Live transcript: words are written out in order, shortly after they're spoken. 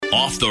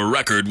Off the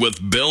Record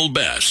with Bill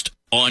Best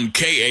on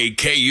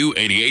KAKU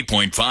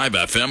 88.5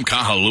 FM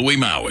Kahului,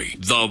 Maui,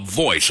 the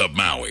voice of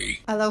Maui.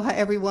 Aloha,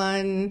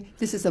 everyone.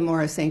 This is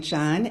Amora St.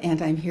 John, and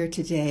I'm here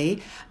today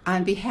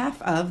on behalf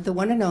of the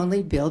one and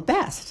only Bill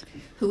Best,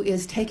 who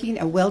is taking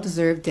a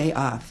well-deserved day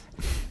off.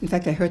 In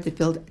fact, I heard that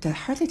Bill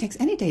hardly takes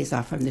any days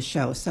off from the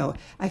show, so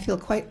I feel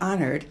quite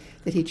honored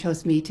that he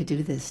chose me to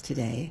do this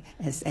today,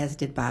 as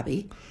did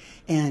Bobby.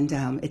 And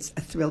it's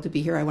a thrill to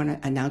be here. I want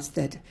to announce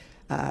that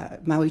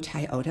Maui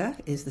Toyota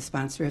is the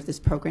sponsor of this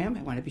program.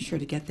 I want to be sure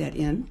to get that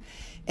in.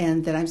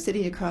 And that I'm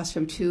sitting across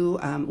from two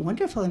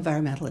wonderful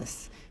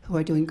environmentalists who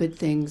are doing good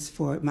things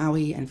for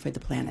Maui and for the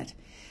planet.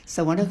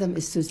 So one of them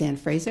is Suzanne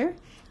Fraser,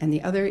 and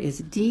the other is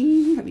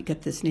Dean. Let me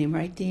get this name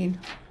right, Dean.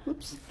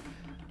 Whoops.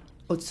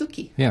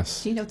 Otsuki.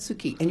 Yes. Dean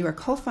Otsuki. And you are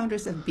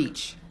co-founders of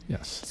Beach.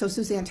 Yes. So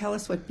Suzanne, tell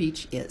us what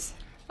Beach is.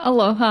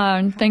 Aloha,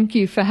 and thank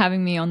you for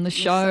having me on the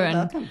show. You're so and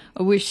welcome.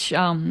 I wish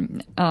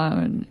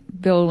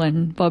Bill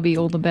and Bobby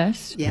all the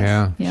best.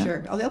 Yes, Yeah.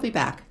 sure. Oh, they'll be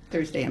back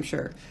Thursday, I'm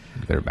sure.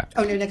 They're back.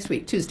 Oh, no, next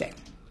week, Tuesday.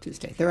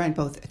 They're on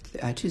both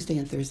Tuesday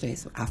and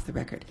Thursdays, off the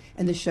record.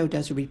 And the show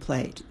does a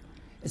replay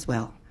as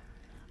well.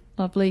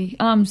 Lovely.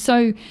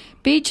 So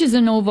Beach is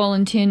an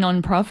all-volunteer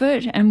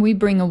nonprofit, and we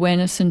bring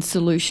awareness and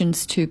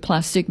solutions to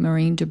plastic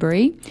marine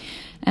debris.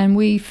 And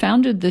we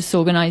founded this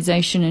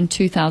organization in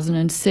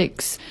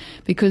 2006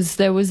 because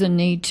there was a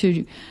need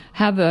to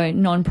have a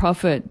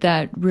nonprofit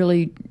that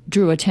really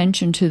drew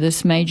attention to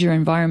this major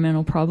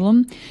environmental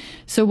problem.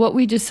 So what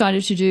we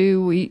decided to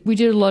do, we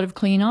did a lot of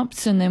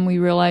cleanups, and then we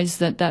realized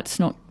that that's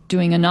not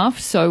doing enough.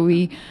 So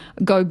we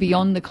go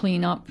beyond the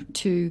cleanup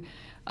to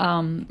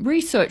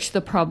research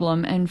the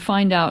problem and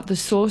find out the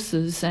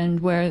sources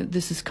and where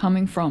this is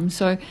coming from.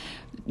 So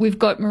we've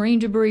got marine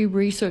debris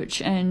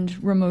research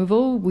and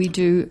removal. We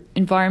do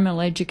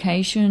environmental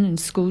education in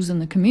schools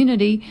and the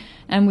community,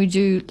 and we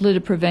do litter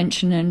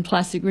prevention and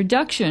plastic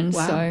reduction.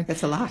 Wow, so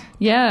that's a lot.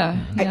 Yeah.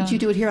 Do you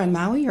do it here on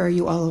Maui, or are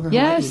you all over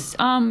Yes,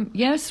 Hawaii?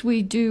 Yes,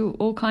 we do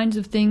all kinds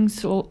of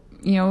things,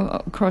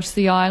 across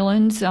the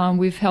islands.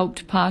 We've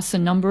helped pass a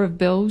number of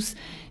bills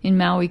in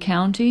Maui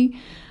County,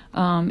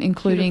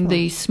 including Beautiful.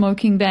 the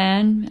smoking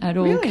ban at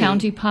all Really?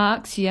 county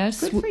parks.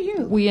 Yes, Good for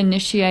you. We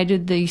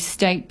initiated the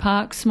state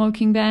park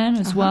smoking ban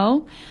as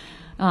well.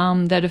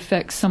 That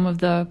affects some of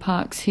the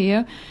parks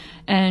here.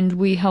 And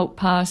we helped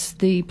pass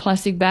the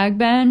plastic bag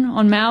ban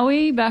on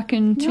Maui back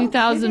in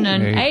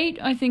 2008,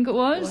 I think it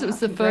was. Wow, It was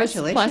the first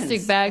congratulations.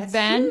 plastic bag That's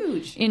ban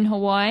huge. in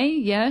Hawaii,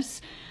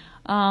 yes.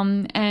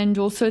 And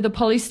also the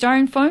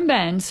polystyrene foam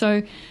ban.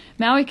 So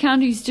Maui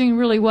County is doing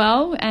really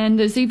well, and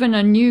there's even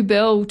a new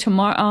bill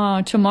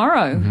tomorrow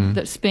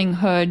that's being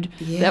heard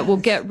that will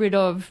get rid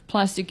of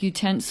plastic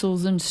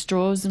utensils and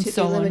straws and To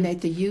so on.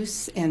 eliminate the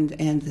use and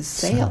the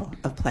sale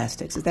of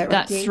plastics. Is that right,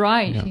 That's Dean?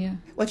 right, Yeah. yeah.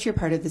 What's your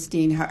part of this,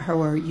 Dean?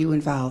 How are you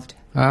involved?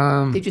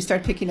 Did you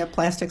start picking up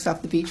plastics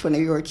off the beach when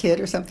you were a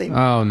kid or something?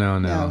 Oh, no.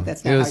 No,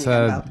 that's not how you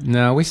got involved.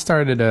 No, we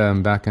started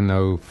back in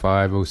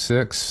 05,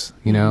 06,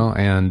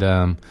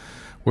 and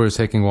we were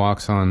taking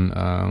walks on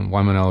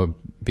Waimanalo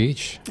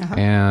Beach,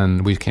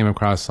 and we came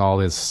across all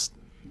this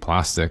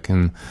plastic,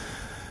 and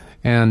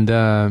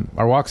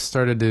our walks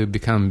started to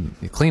become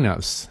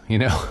cleanups,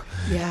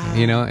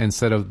 Yeah.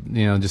 instead of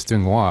just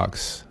doing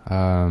walks.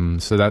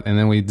 And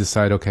then we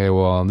decided, okay,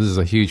 well, this is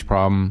a huge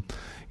problem.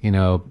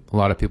 A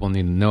lot of people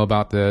need to know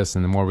about this,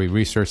 and the more we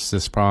researched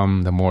this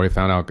problem, the more we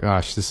found out,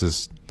 gosh, this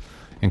is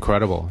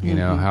incredible.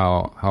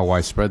 How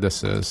widespread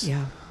this is.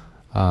 Yeah.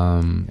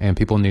 And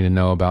people need to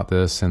know about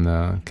this and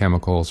the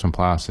chemicals from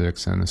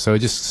plastics, and so it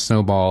just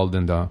snowballed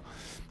into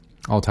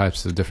all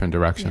types of different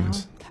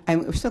directions. Yeah.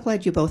 I'm so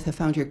glad you both have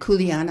found your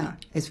kuleana,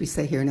 as we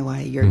say here in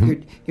Hawaii.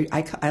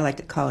 I like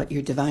to call it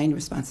your divine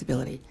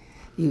responsibility.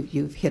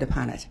 You've hit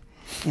upon it,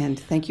 and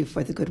thank you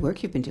for the good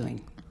work you've been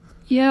doing.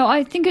 Yeah,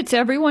 I think it's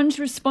everyone's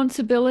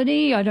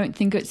responsibility. I don't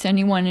think it's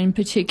anyone in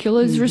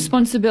particular's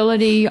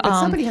responsibility. But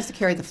somebody has to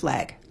carry the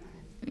flag.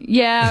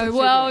 Yeah,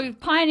 well,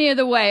 pioneer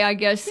the way, I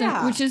guess,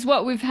 Yeah. which is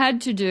what we've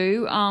had to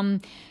do.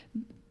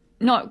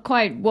 Not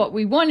quite what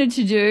we wanted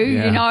to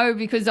do,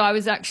 because I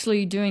was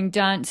actually doing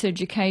dance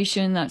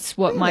education. That's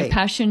what my Really?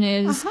 passion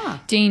is. Uh-huh.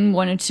 Dean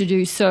wanted to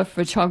do surf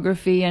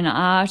photography and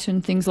art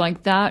and things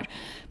like that.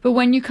 But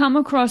when you come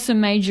across a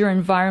major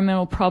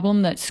environmental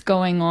problem that's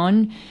going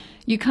on,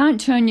 you can't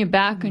turn your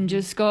back and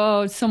just go,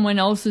 oh, it's someone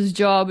else's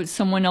job, it's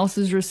someone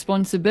else's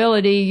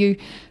responsibility. You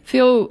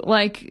feel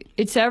like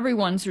it's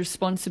everyone's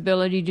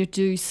responsibility to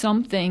do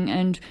something,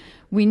 and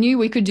we knew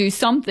we could do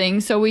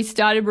something, so we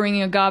started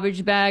bringing a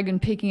garbage bag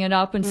and picking it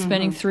up and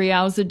spending 3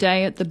 hours a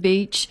day at the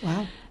beach.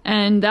 Wow.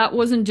 And that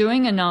wasn't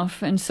doing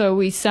enough, and so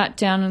we sat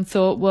down and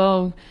thought,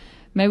 well,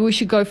 maybe we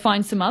should go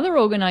find some other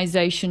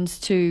organizations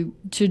to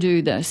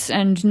do this.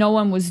 And no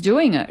one was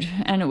doing it,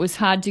 and it was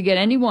hard to get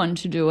anyone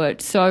to do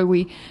it. So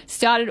we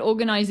started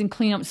organizing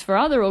cleanups for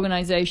other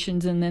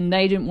organizations, and then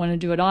they didn't want to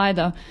do it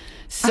either.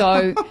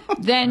 So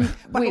then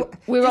we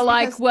were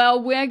like,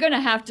 well, we're going to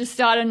have to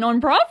start a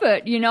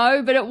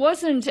nonprofit, but it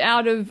wasn't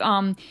out of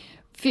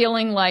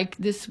feeling like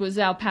this was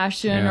our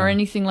passion or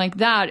anything like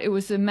that. It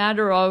was a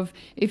matter of,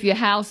 if your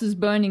house is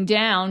burning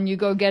down, you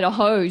go get a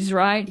hose,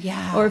 right?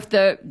 Yeah. Or if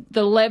the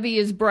levee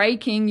is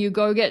breaking, you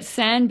go get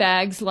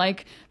sandbags.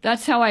 Like,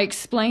 that's how I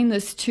explain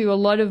this to a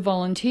lot of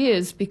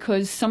volunteers,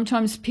 because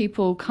sometimes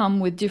people come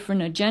with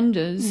different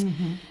agendas,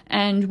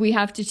 and we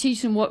have to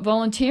teach them what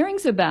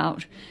volunteering's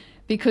about,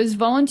 because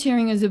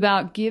volunteering is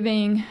about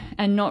giving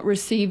and not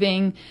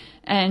receiving,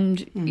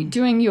 and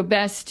doing your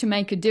best to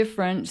make a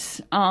difference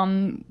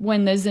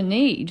when there's a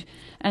need.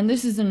 And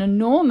this is an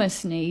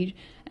enormous need,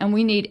 and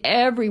we need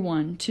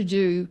everyone to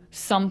do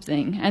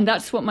something. And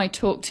that's what my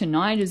talk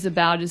tonight is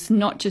about, is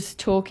not just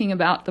talking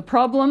about the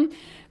problem,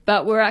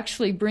 but we're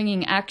actually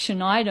bringing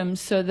action items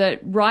so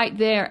that right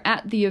there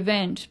at the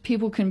event,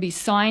 people can be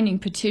signing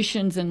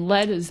petitions and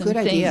letters and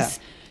things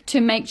to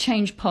make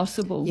change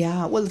possible.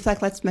 Yeah. Well, in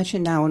fact, let's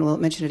mention now, and we'll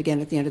mention it again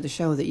at the end of the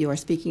show, that you are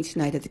speaking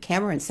tonight at the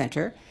Cameron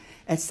Center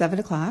at 7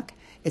 o'clock.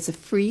 It's a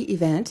free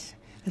event.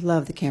 I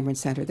love the Cameron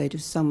Center. They do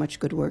so much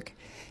good work.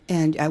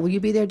 And will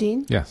you be there,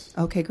 Dean? Yes.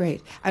 Okay,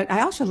 great.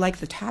 I also like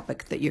the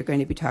topic that you're going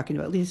to be talking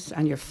about, at least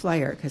on your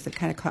flyer, because it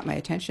kind of caught my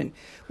attention,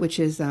 which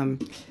is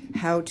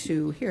how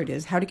to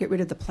get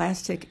rid of the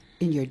plastic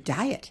in your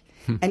diet.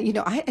 And, you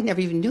know, I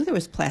never even knew there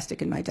was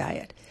plastic in my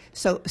diet.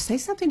 So say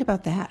something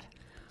about that.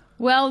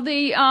 Well,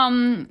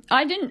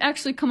 I didn't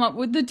actually come up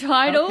with the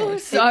title, Okay.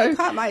 so It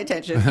caught my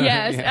attention.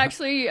 yes,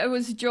 actually, it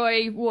was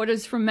Joy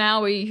Waters from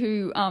Maui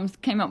who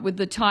came up with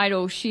the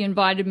title. She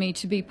invited me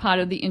to be part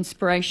of the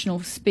inspirational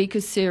speaker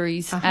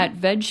series at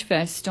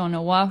VegFest on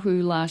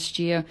Oahu last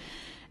year,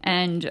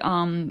 and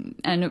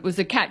it was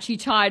a catchy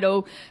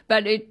title,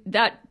 but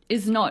that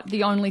is not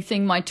the only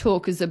thing my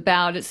talk is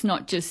about. It's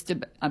not just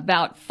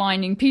about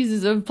finding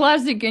pieces of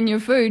plastic in your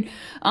food,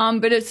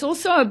 but it's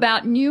also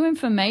about new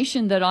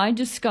information that I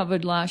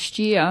discovered last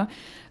year.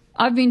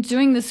 I've been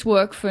doing this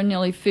work for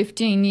nearly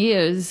 15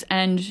 years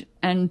and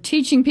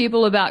teaching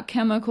people about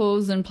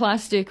chemicals and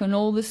plastic and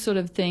all this sort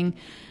of thing.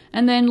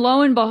 And then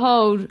lo and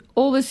behold,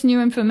 all this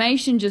new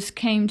information just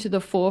came to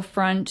the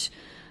forefront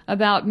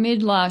about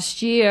mid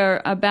last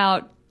year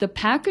about the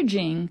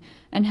packaging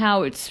and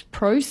how it's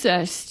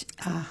processed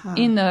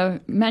in the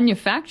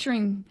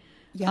manufacturing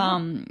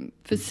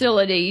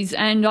facilities.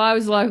 And I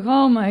was like,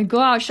 oh my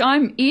gosh,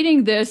 I'm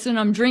eating this and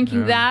I'm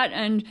drinking that,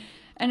 and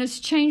it's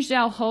changed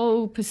our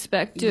whole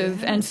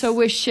perspective. Yes. And so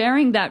we're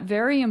sharing that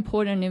very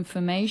important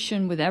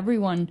information with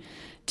everyone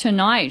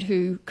tonight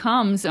who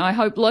comes. And I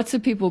hope lots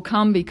of people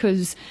come,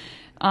 because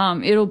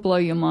it'll blow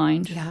your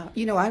mind. Yeah.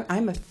 You know,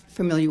 I'm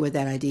familiar with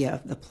that idea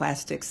of the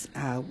plastics,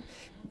 what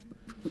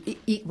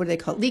do they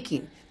call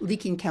it?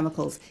 Leaking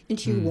chemicals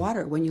into your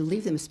water when you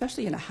leave them,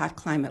 especially in a hot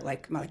climate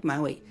like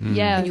Maui.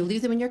 Yeah. And you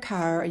leave them in your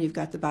car, and you've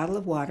got the bottle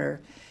of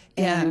water,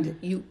 and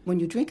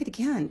when you drink it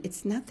again,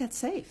 it's not that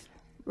safe,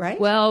 right?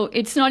 Well,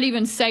 it's not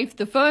even safe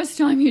the first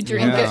time you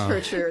drink it. That's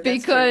for sure.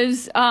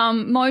 Because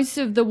most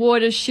of the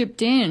water's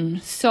shipped in.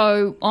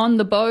 So on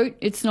the boat,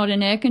 it's not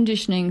in air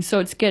conditioning, so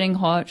it's getting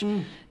hot.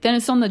 Then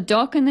it's on the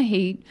dock in the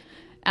heat,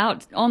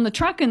 out on the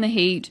truck in the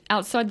heat,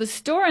 outside the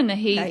store in the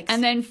heat, Yikes.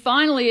 and then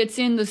finally it's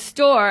in the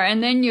store,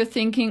 and then you're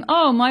thinking,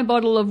 oh, my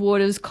bottle of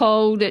water's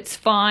cold, it's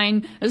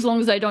fine. As long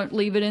as I don't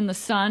leave it in the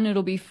sun,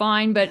 it'll be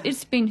fine. But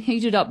it's been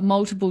heated up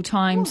multiple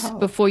times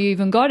before you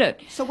even got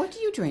it. So what do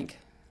you drink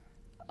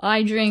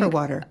I drink for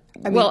water?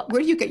 I mean, well,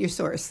 where do you get your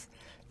source?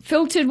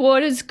 filtered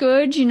water's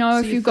good, you know, So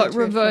if you you've got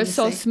filter it from the reverse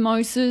sink?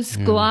 osmosis.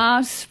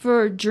 Glass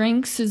for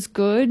drinks is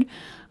good.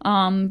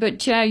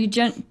 But yeah, you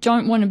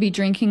don't want to be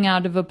drinking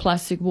out of a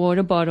plastic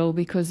water bottle,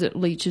 because it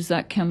leaches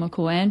that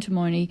chemical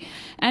antimony.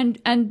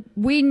 And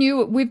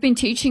we've been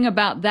teaching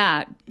about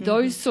that,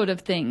 those sort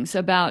of things,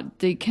 about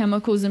the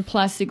chemicals in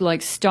plastic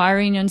like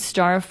styrene and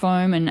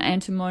styrofoam and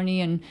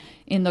antimony and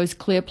in those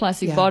clear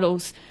plastic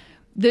bottles.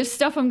 This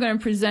stuff I'm going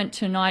to present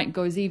tonight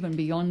goes even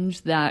beyond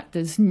that.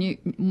 There's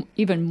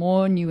even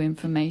more new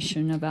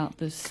information about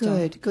this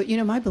stuff. Good. You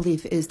know, my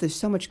belief is there's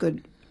so much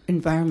good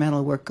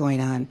environmental work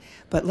going on,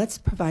 but let's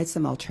provide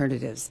some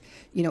alternatives.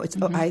 You know,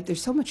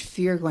 there's so much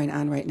fear going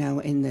on right now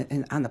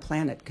on the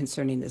planet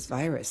concerning this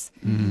virus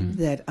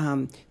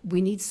that we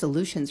need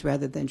solutions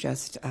rather than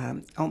just,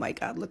 oh my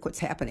God, look what's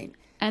happening.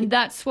 And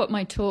that's what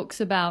my talk's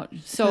about.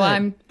 So Good.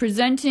 I'm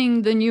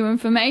presenting the new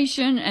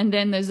information, and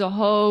then there's a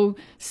whole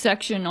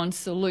section on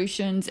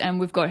solutions, and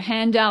we've got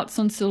handouts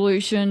on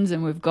solutions,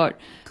 and we've got,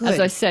 as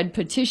I said,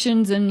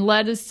 petitions and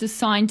letters to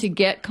sign to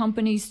get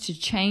companies to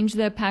change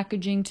their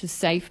packaging to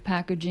safe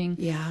packaging.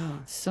 Yeah.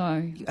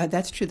 So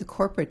That's true. The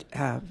corporate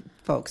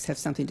folks have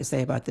something to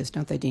say about this,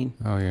 don't they, Dean?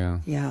 Oh, yeah.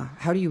 Yeah.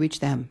 How do you reach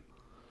them?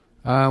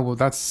 Well,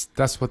 that's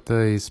what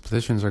these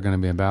petitions are going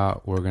to be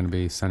about. We're going to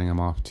be sending them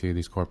off to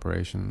these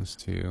corporations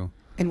to.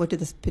 And what do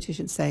the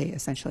petitions say,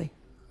 essentially?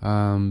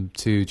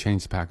 To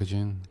change the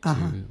packaging to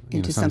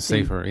Into something something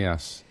safer.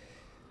 Yes,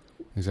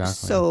 exactly.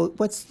 So,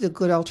 what's the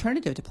good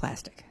alternative to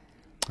plastic?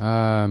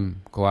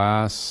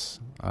 Glass,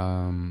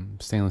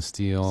 stainless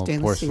steel,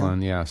 porcelain.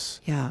 Steel. Yes.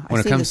 Yeah.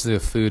 When it comes to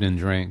food and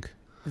drink.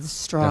 The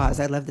straws.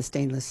 I love the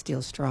stainless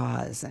steel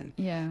straws and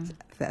yeah.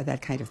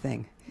 that kind of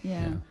thing.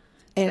 Yeah.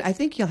 And I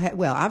think you'll have,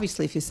 well,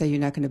 obviously, if you say you're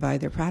not going to buy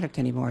their product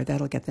anymore,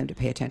 that'll get them to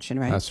pay attention,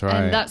 right? That's right.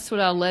 And that's what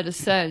our letter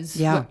says.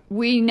 Yeah.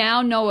 We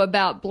now know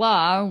about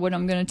blah, what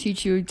I'm going to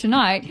teach you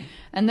tonight.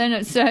 And then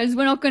it says,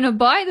 we're not going to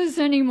buy this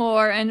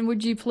anymore. And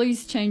would you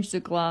please change the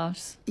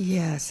glass?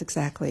 Yes,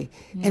 exactly.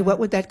 Yeah. And what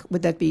would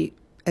that be?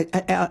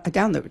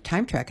 Down the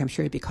time track, I'm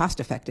sure it'd be cost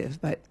effective,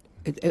 but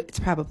it's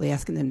probably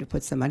asking them to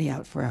put some money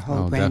out for a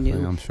whole brand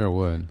new I'm sure it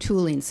would.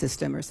 tooling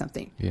system or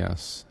something.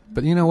 Yes.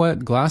 But you know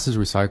what? Glass is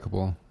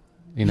recyclable.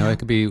 You know, it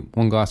could be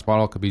one glass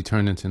bottle could be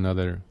turned into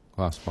another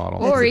glass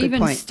bottle. Or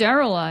even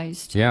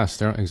sterilized. Yeah,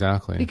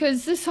 exactly.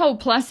 Because this whole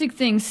plastic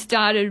thing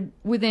started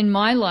within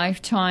my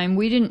lifetime.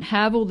 We didn't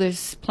have all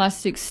this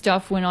plastic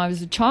stuff when I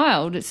was a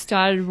child. It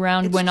started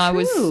around when I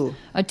was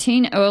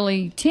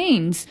early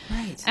teens.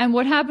 Right. And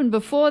what happened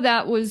before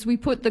that was we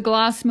put the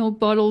glass milk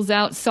bottles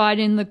outside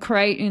in the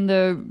crate, in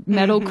the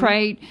metal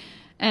crate,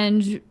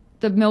 and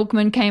the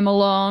milkman came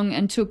along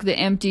and took the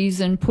empties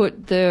and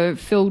put the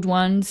filled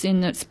ones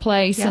in its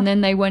place. Yeah. And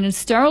then they went and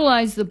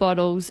sterilized the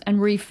bottles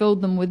and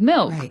refilled them with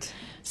milk. Right.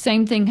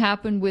 Same thing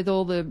happened with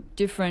all the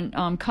different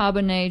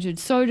carbonated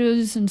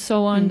sodas and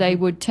so on. They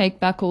would take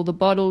back all the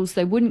bottles.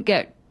 They wouldn't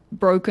get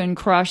broken,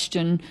 crushed,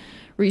 and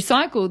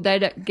recycled.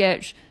 They'd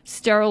get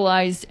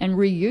sterilized and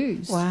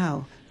reused.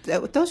 Wow.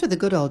 Those were the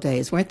good old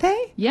days, weren't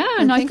they? Yeah,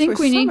 and I think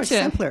we need to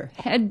simpler.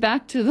 Head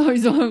back to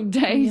those old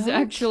days,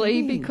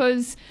 Okay.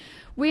 because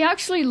we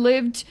actually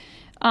lived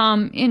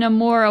in a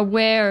more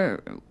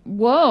aware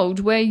world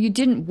where you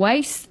didn't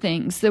waste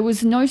things. There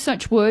was no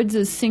such words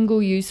as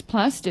single-use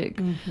plastic.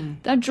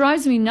 That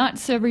drives me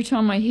nuts every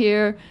time I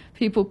hear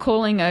people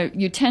calling a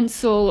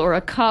utensil or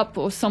a cup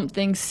or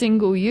something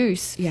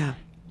single-use. Yeah.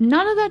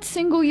 None of that's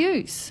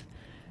single-use.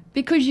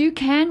 Because you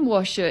can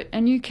wash it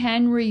and you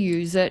can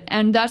reuse it.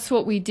 And that's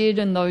what we did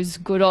in those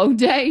good old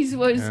days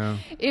was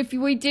if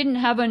we didn't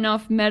have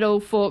enough metal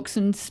forks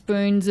and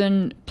spoons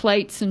and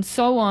plates and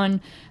so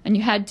on, and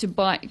you had to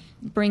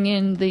bring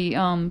in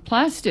the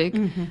plastic,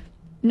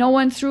 no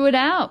one threw it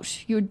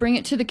out. You would bring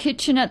it to the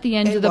kitchen at the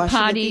end of the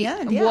party,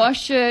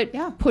 wash it,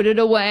 put it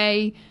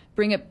away,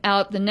 bring it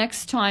out the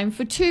next time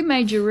for two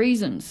major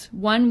reasons.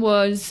 One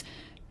was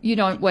you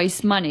don't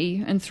waste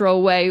money and throw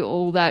away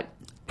all that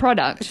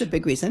product. That's a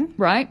big reason.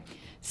 Right.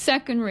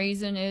 Second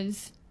reason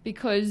is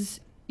because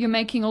you're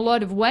making a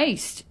lot of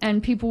waste,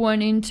 and people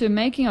weren't into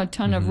making a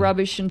ton of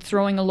rubbish and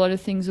throwing a lot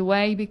of things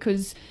away,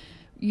 because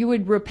you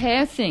would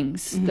repair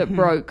things that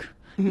broke,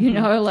 you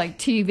know, like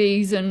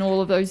TVs and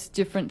all of those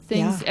different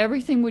things.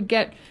 Everything would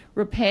get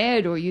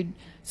repaired, or you'd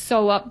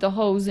sew up the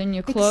holes in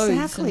your clothes.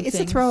 Exactly. It's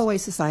a throwaway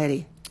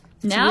society.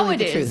 It's now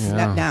really it is.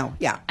 Now.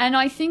 And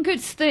I think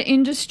it's the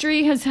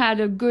industry has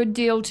had a good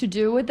deal to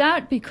do with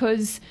that,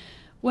 because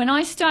when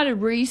I started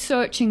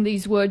researching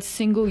these words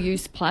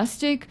single-use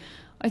plastic,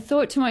 I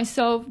thought to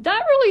myself,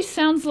 that really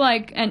sounds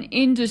like an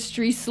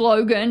industry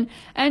slogan.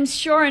 And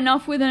sure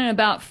enough, within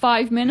about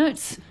 5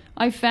 minutes,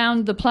 I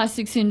found the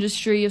Plastics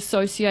Industry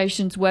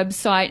Association's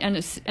website,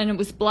 and it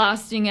was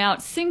blasting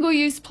out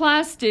single-use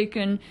plastic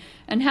and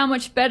how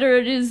much better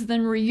it is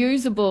than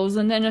reusables.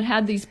 And then it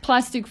had these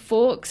plastic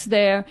forks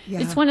there. Yeah.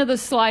 It's one of the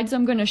slides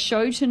I'm going to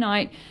show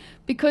tonight,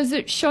 because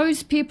it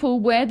shows people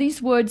where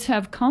these words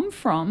have come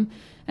from.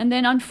 And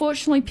then,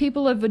 unfortunately,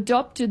 people have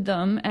adopted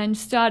them and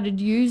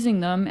started using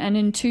them. And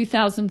in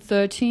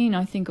 2013,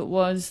 I think it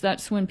was,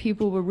 that's when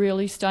people were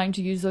really starting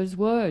to use those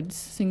words,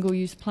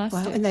 single-use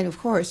plastic. Well, and then, of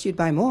course, you'd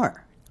buy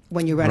more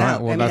when you run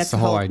out. Well, that's the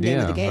whole idea,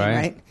 name of the game,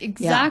 right?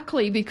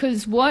 Exactly,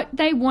 because what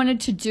they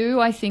wanted to do,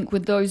 I think,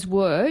 with those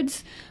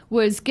words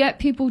was get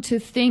people to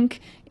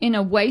think in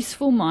a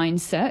wasteful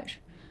mindset,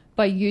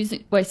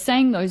 by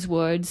saying those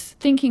words,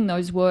 thinking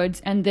those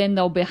words, and then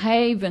they'll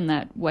behave in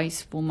that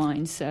wasteful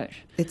mindset.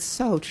 It's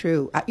so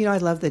true. I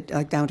love that,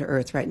 like, down to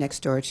earth, right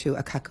next door to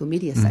Akaku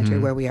Media Center,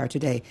 where we are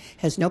today,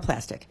 has no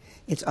plastic.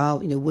 It's all,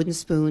 wooden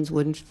spoons,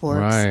 wooden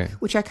forks,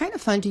 which are kind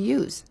of fun to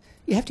use.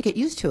 You have to get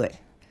used to it.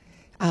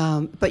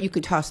 But you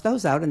could toss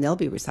those out and they'll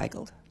be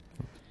recycled.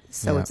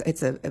 So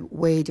it's a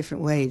way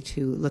different way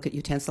to look at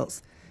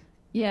utensils.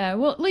 Yeah,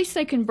 well, at least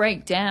they can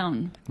break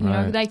down. You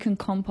know, they can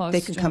compost.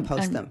 They can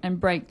compost them and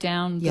break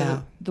down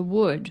the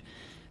wood.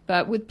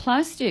 But with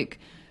plastic,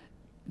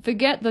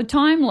 forget the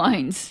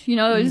timelines.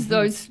 There's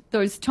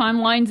those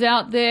timelines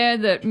out there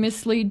that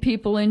mislead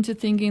people into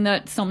thinking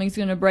that something's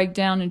going to break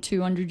down in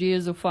 200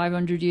 years or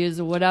 500 years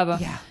or whatever.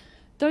 Yeah.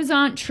 Those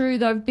aren't true.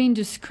 They've been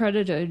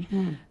discredited.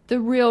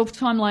 The real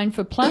timeline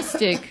for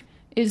plastic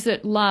is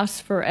it lasts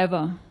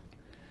forever.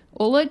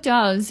 All it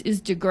does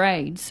is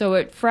degrade, so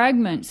it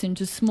fragments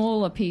into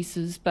smaller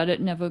pieces, but it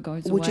never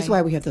goes away. Which is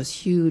why we have those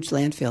huge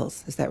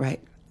landfills. Is that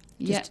right?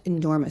 Just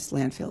enormous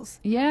landfills.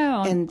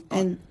 Yeah.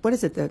 And what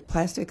is it? The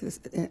plastic,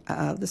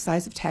 the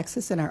size of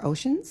Texas in our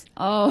oceans?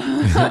 Oh.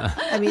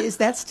 I mean, is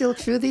that still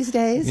true these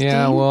days?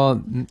 Yeah. Dean?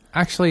 Well,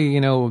 actually,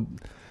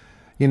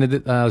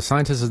 the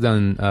scientists have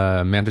done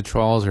manta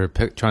trawls or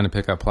trying to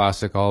pick up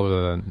plastic all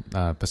over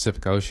the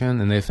Pacific Ocean,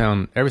 and they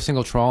found every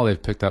single trawl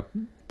they've picked up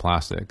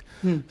plastic.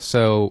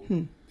 So,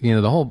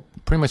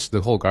 pretty much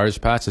the whole garbage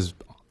patch is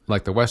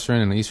like the Western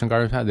and the Eastern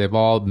garbage patch, they've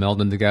all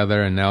melded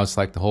together, and now it's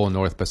like the whole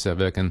North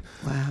Pacific. And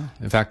wow.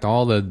 In fact,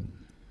 all the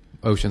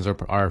oceans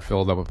are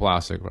filled up with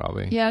plastic,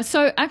 probably. Yeah,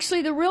 so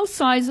actually the real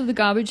size of the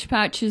garbage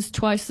patch is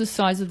twice the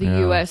size of the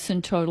U.S.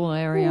 in total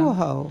area.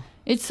 Whoa.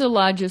 It's the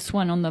largest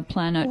one on the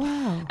planet.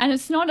 Wow. And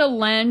it's not a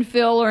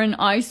landfill or an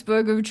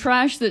iceberg of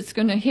trash that's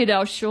going to hit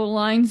our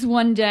shorelines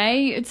one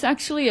day. It's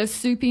actually a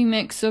soupy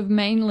mix of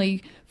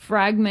mainly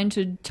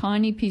fragmented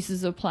tiny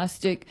pieces of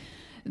plastic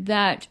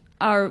that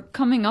are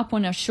coming up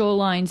on our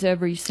shorelines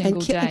every single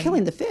day. And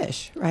killing the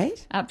fish,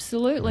 right?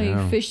 Absolutely.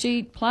 Yeah. Fish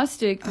eat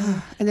plastic.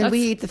 And then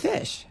we eat the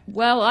fish.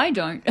 Well, I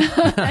don't.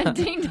 And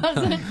Dean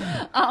doesn't.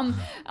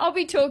 I'll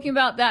be talking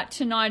about that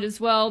tonight as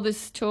well.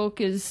 This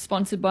talk is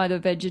sponsored by the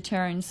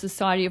Vegetarian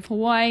Society of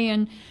Hawaii,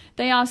 and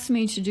they asked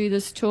me to do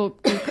this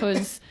talk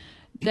because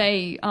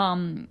they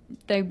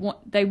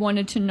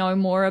wanted to know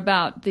more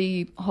about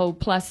the whole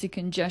plastic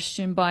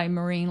ingestion by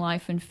marine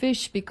life and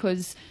fish,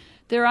 because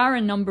there are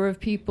a number of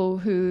people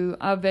who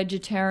are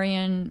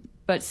vegetarian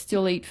but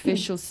still eat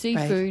fish or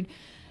seafood, right.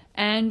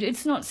 And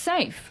it's not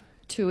safe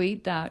to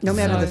eat that. No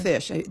matter the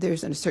fish.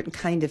 There's a certain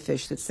kind of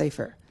fish that's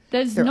safer.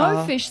 There's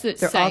fish that's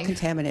safe. They're all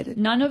contaminated.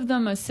 None of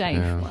them are safe.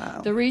 Yeah.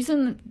 Wow. The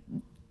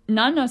reason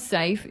none are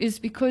safe is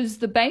because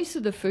the base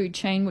of the food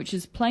chain, which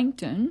is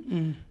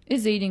plankton,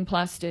 is eating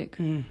plastic.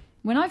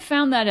 When I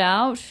found that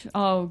out,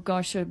 oh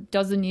gosh, a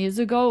dozen years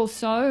ago or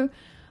so,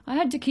 I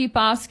had to keep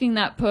asking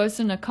that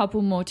person a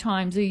couple more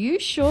times, are you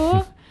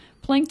sure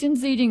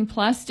plankton's eating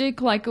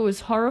plastic? Like, it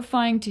was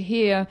horrifying to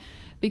hear,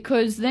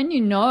 because then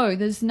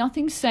there's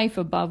nothing safe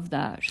above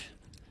that.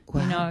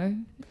 Wow.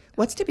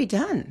 What's to be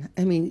done?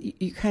 I mean,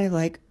 you kind of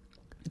like,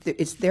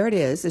 there it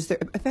is.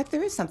 In fact,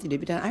 there is something to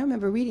be done. I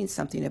remember reading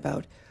something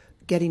about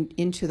getting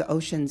into the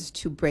oceans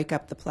to break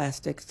up the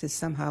plastics, to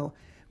somehow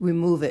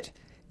remove it.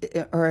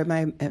 Or am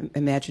I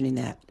imagining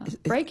that?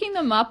 Breaking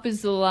them up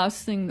is the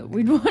last thing that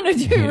we'd want to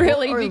do,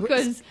 really, or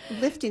because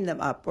lifting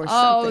them up or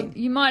something. Oh,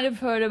 you might have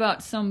heard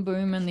about some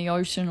boom in the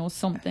ocean or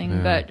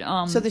something, but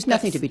so there's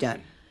nothing to be done.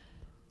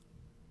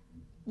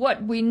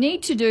 What we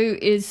need to do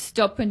is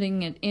stop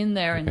putting it in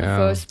there in the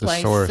first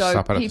place. Source,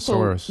 so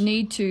people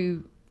need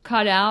to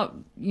cut out,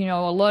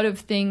 a lot of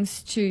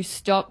things to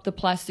stop the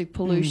plastic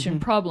pollution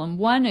problem.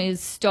 One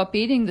is stop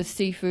eating the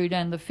seafood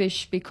and the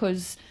fish,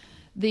 because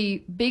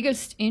the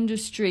biggest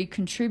industry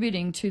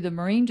contributing to the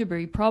marine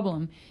debris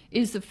problem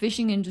is the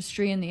fishing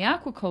industry and the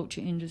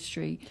aquaculture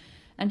industry.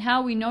 And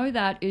how we know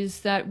that is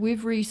that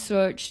we've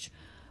researched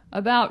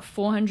about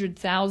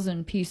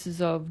 400,000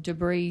 pieces of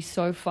debris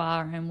so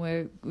far, and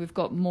we've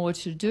got more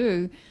to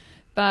do.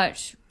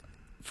 But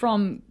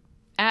from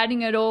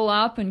adding it all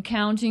up and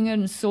counting it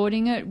and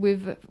sorting it,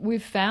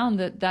 we've found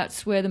that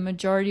that's where the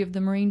majority of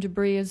the marine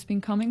debris has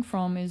been coming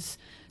from, is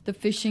the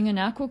fishing and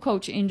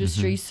aquaculture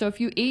industry. So if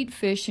you eat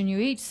fish and you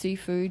eat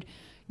seafood,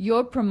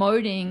 you're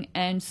promoting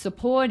and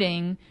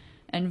supporting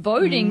and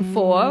voting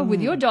for,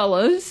 with your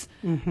dollars,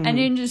 an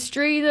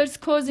industry that's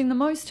causing the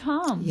most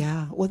harm.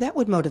 Yeah, well, that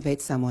would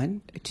motivate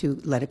someone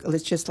to let it go.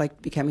 It's just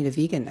like becoming a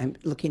vegan. I'm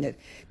looking at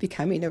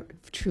becoming a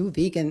true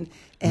vegan,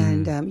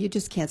 and you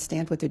just can't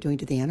stand what they're doing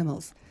to the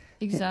animals.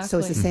 Exactly. So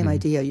it's the same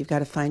idea. You've got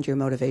to find your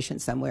motivation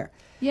somewhere.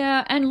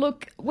 Yeah, and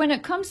look, when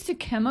it comes to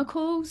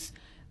chemicals,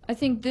 I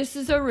think this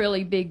is a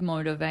really big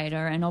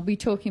motivator, and I'll be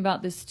talking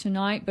about this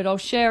tonight, but I'll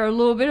share a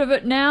little bit of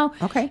it now.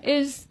 Okay.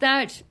 Is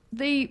that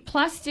the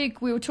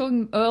plastic, we were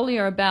talking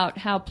earlier about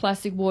how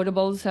plastic water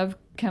bottles have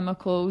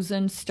chemicals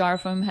and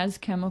styrofoam has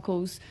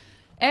chemicals.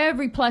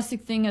 Every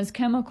plastic thing has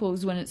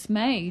chemicals when it's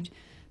made,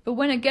 but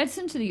when it gets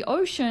into the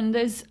ocean,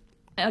 there's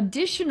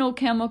additional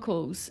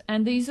chemicals,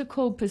 and these are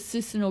called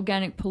persistent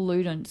organic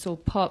pollutants, or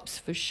POPs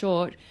for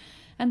short.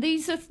 And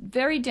these are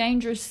very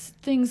dangerous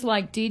things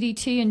like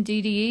DDT and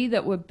DDE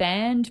that were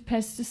banned,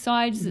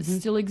 pesticides that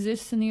still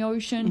exist in the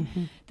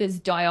ocean. There's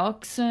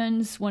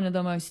dioxins, one of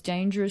the most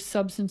dangerous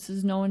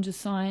substances known to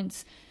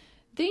science.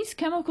 These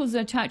chemicals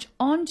attach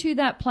onto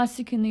that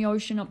plastic in the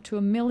ocean up to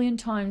 1 million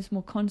times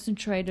more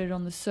concentrated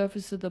on the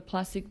surface of the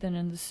plastic than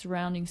in the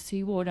surrounding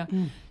seawater.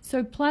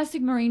 So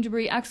plastic marine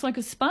debris acts like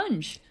a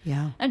sponge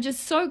and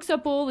just soaks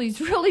up all these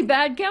really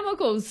bad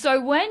chemicals.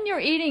 So when you're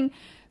eating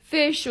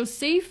fish or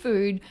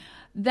seafood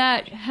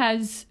that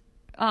has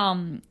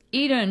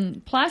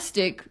eaten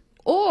plastic,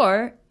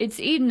 or it's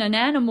eaten an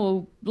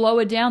animal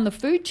lower down the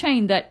food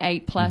chain that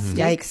ate plastic.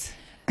 Yikes.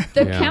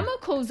 The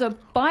chemicals are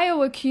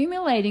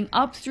bioaccumulating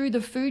up through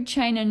the food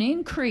chain and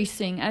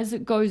increasing as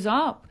it goes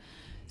up.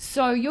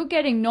 So you're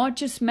getting not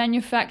just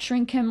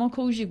manufacturing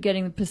chemicals, you're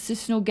getting the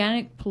persistent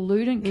organic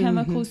pollutant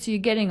chemicals, so you're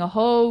getting a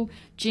whole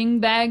jing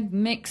bag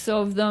mix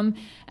of them.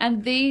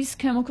 And these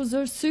chemicals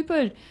are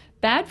super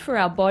bad for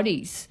our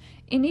bodies.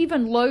 In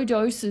even low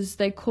doses,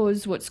 they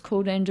cause what's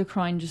called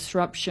endocrine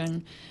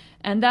disruption.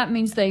 And that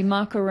means they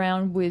muck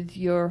around with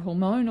your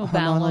hormonal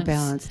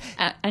balance.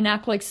 And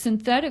act like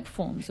synthetic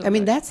forms of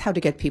it. That's how to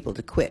get people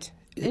to quit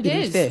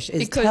eating fish, is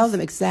because tell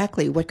them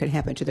exactly what could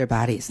happen to their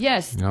bodies.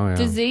 Yes,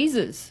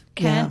 diseases,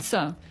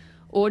 cancer,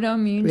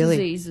 autoimmune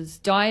diseases,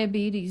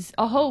 diabetes,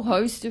 a whole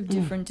host of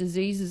different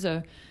diseases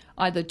are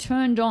either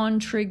turned on,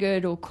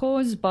 triggered, or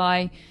caused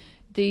by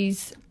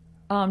these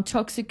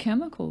toxic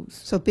chemicals.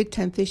 So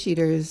big-time fish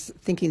eaters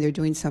thinking they're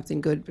doing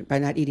something good by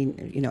not eating,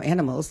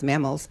 animals,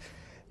 mammals.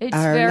 It's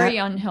are very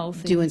not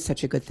unhealthy. Doing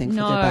such a good thing for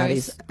their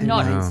bodies and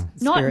not, minds,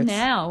 and not spirits.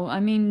 now.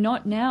 I mean,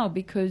 not now,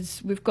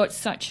 because we've got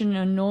such an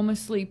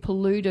enormously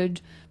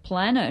polluted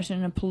planet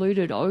and a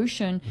polluted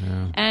ocean.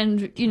 Yeah.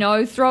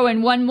 And, throw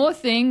in one more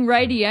thing,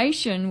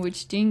 radiation,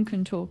 which Dean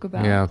can talk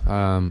about. Yeah.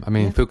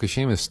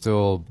 Fukushima is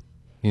still,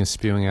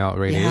 spewing out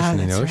radiation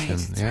in the ocean.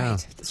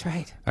 That's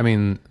right. I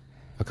mean,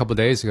 a couple of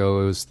days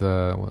ago, it was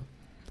what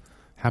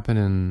happened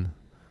in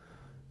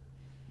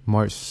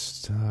March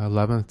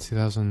 11th,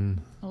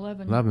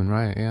 2011,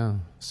 right? Yeah.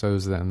 So it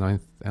was the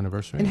 9th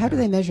anniversary. And how do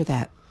they measure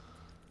that?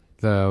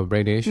 The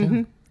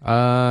radiation?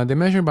 Mm-hmm. They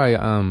measure by,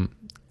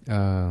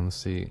 let's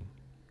see,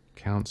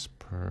 counts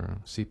per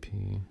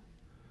CP,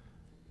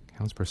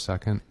 counts per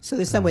second. So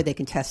there's some way they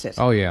can test it.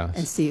 Oh, yeah.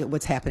 And see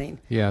what's happening.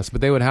 Yes,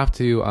 but they would have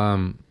to,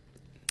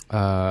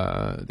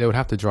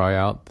 dry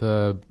out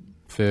the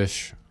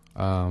fish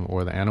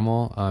or the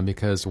animal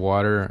because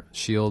water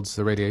shields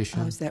the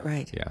radiation. Oh, is that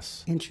right?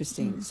 Yes.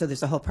 Interesting. So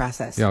there's a whole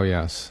process. Oh,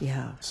 yes.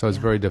 Yeah. So it's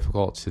very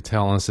difficult to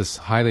tell unless it's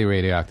highly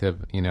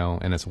radioactive,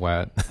 and it's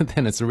wet.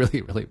 Then it's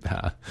really, really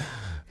bad.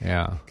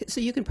 Yeah.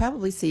 So you can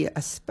probably see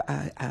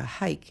a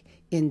hike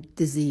in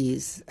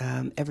disease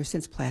ever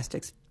since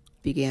plastics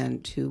began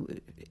to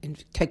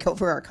take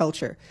over our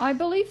culture. I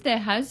believe there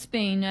has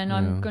been, and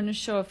I'm going to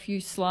show a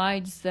few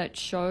slides that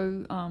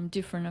show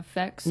different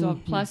effects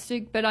of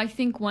plastic. But I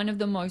think one of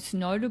the most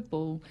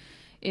notable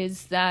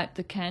is that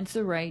the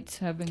cancer rates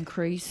have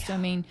increased. Yeah. I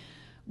mean,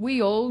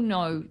 we all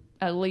know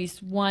at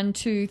least 1,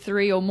 2,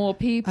 3 or more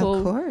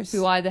people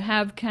who either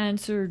have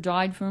cancer or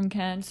died from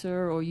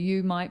cancer, or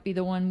you might be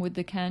the one with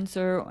the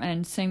cancer.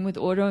 And same with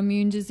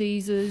autoimmune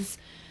diseases.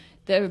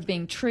 They're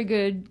being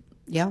triggered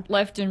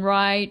left and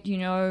right,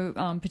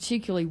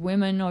 particularly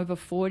women over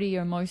 40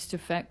 are most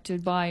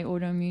affected by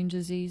autoimmune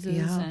diseases.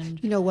 Yeah.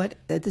 And you know what?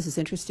 This is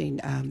interesting,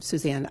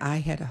 Suzanne.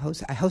 I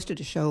hosted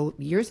a show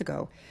years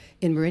ago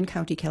in Marin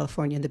County,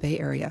 California, in the Bay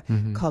Area,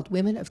 called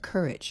Women of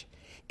Courage.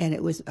 And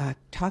it was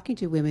talking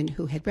to women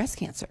who had breast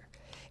cancer.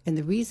 And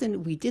the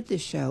reason we did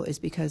this show is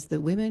because the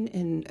women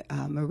in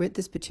Marin,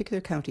 this particular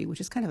county, which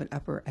is kind of an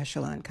upper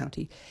echelon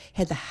county,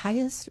 had the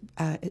highest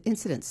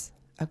incidence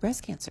of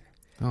breast cancer.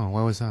 Oh,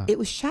 why was that? It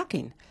was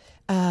shocking.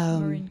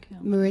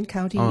 Marin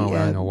County. Oh,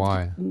 I know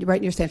why.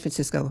 Right near San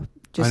Francisco.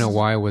 I know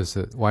why was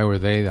it? Why were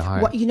they the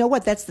highest? Well, you know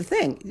what? That's the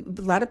thing.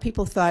 A lot of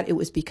people thought it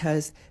was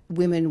because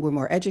women were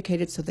more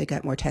educated, so they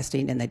got more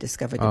testing and they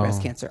discovered the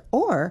breast cancer,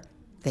 or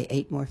they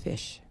ate more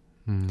fish.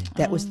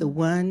 That was the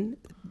one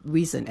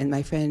reason. And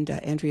my friend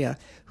Andrea,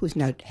 who's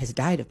now has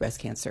died of breast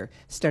cancer,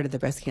 started the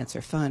Breast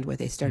Cancer Fund, where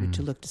they started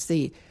to look to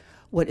see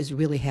what is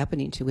really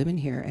happening to women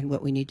here and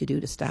what we need to do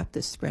to stop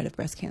this spread of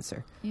breast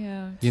cancer.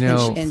 Yeah.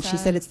 And she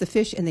said it's the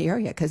fish in the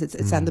area because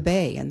it's on the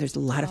bay and there's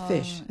a lot of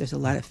fish. There's a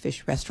lot of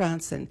fish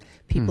restaurants and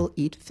people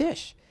eat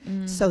fish.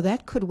 So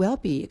that could well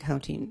be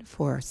accounting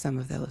for some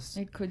of those.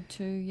 It could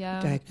too, yeah.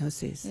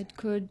 Diagnoses. It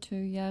could too,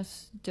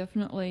 yes,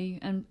 definitely.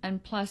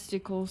 And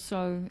plastic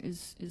also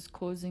is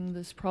causing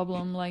this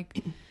problem.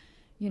 Like,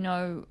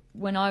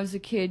 when I was a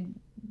kid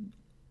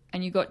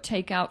and you got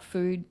takeout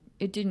food,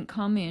 it didn't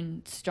come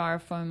in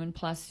styrofoam and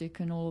plastic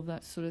and all of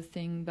that sort of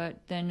thing. But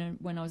then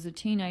when I was a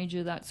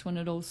teenager, that's when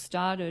it all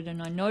started.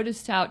 And I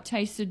noticed how it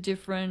tasted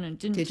different and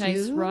didn't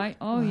taste right.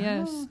 Oh, wow.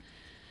 Yes.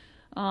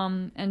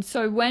 And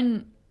so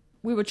when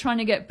we were trying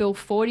to get Bill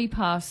 40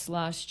 passed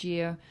last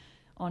year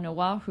on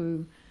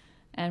Oahu,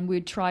 and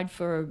we'd tried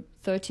for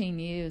 13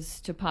 years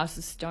to pass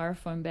a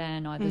styrofoam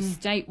ban, either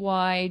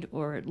statewide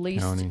or at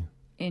least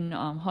in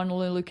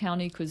Honolulu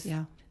County, because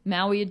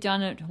Maui had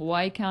done it,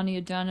 Hawaii County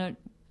had done it,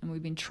 and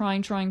we've been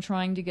trying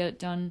to get it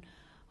done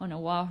on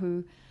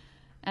Oahu.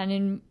 And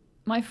in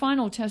my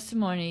final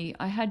testimony,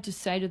 I had to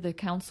say to the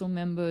council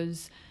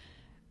members,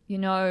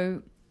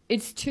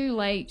 it's too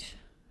late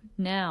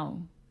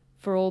now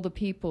for all the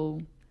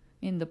people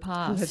in the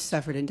past who have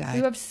suffered and died.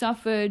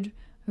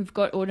 Who've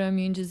got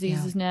autoimmune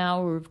diseases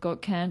now, or have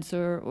got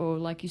cancer, or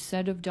like you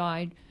said, have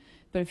died.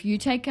 But if you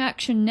take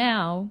action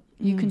now,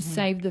 you can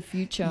save the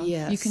future.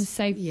 Yes. You can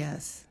save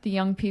the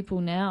young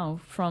people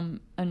now from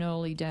an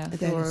early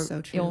death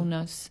or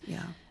illness.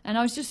 Yeah. And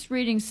I was just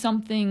reading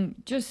something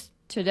just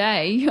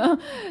today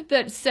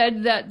that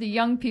said that the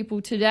young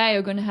people today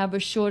are going to have a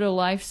shorter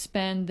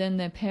lifespan than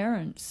their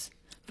parents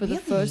for the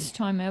first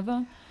time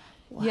ever.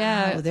 Wow,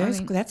 yeah,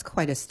 that's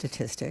quite a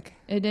statistic.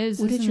 It is.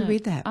 Where did you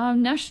read that?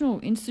 National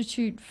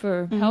Institute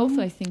for Health,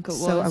 I think it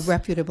was. So a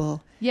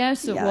reputable.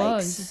 Yes, it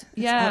was. It's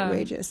yeah,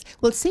 outrageous.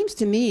 Well, it seems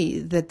to me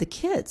that the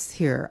kids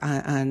here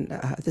on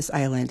this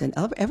island and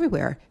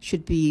everywhere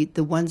should be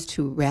the ones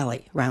to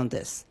rally around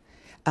this,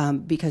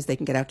 because they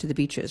can get out to the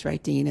beaches,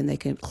 right, Dean, and they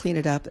can clean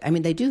it up. I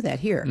mean, they do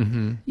that here.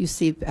 You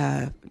see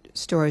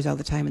stories all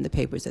the time in the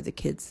papers of the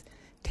kids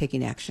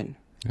taking action.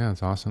 Yeah,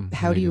 it's awesome.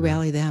 How do you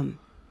rally them?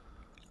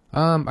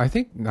 I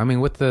think,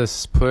 with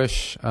this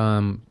push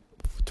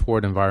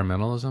toward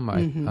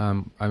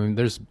environmentalism,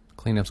 there's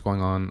cleanups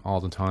going on all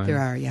the time. There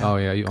are, yeah. Oh,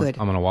 yeah. Good.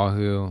 I'm on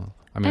Oahu.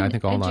 I mean, And I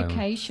think all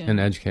education. And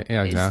education.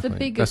 Yeah, It's the exactly.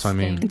 biggest That's what I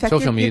mean. thing. In fact,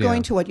 Social media. you're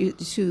going to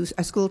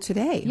a school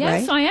today,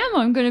 Yes, right? I am.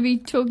 I'm going to be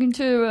talking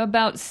to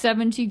about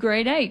 70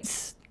 grade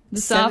 8s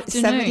this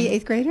afternoon. 70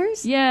 eighth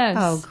graders? Yes.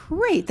 Oh,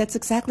 great. That's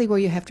exactly where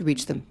you have to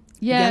reach them.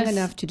 Yes. Young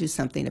enough to do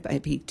something,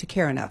 to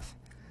care enough.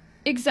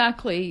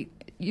 Exactly.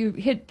 You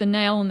hit the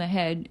nail on the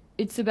head.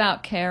 It's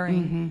about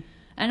caring. Mm-hmm.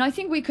 And I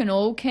think we can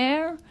all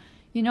care,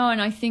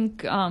 and I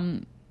think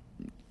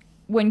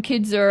when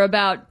kids are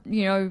about,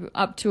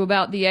 up to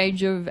about the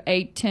age of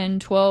 8, 10,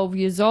 12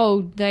 years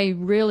old, they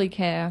really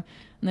care.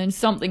 And then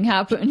something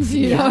happens,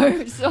 you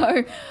know.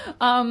 So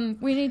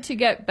we need to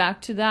get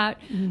back to that.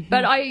 Mm-hmm.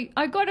 But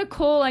I got a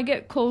call. I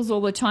get calls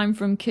all the time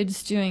from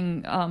kids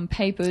doing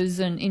papers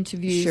and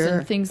interviews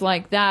and things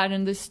like that.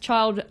 And this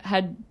child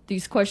had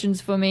these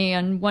questions for me.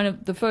 And one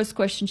of the first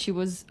questions she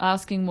was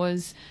asking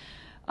was,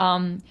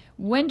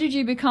 when did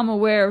you become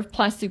aware of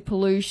plastic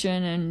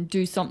pollution and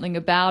do something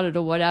about it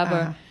or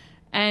whatever?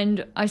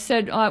 And I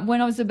said,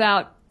 when I was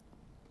about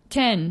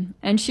 10,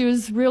 and she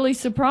was really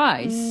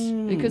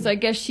surprised because I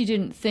guess she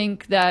didn't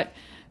think that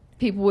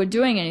people were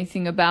doing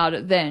anything about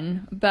it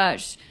then.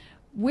 But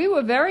we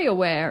were very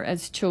aware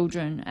as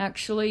children.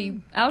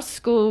 Actually, our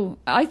school,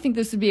 I think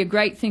this would be a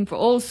great thing for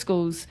all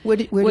schools. Where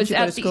did you go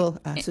to school,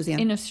 Suzanne?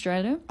 In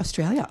Australia.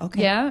 Australia,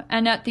 okay. Yeah,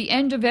 and at the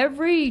end of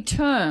every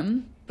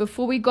term,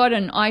 before we got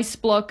an ice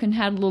block and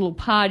had a little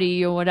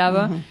party or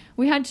whatever,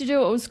 we had to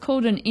do what was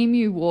called an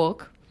emu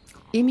walk.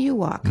 Emu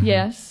walk.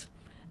 Yes.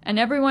 And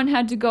everyone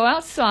had to go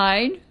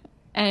outside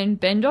and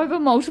bend over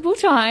multiple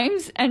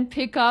times and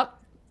pick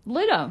up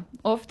litter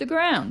off the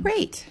ground.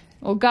 Great.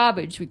 Or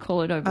garbage, we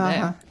call it over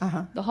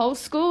there. The whole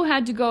school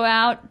had to go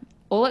out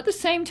all at the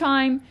same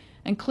time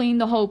and clean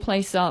the whole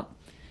place up.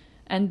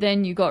 And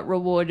then you got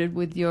rewarded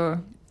with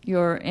your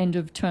end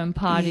of term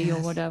party or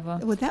whatever.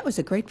 Well, that was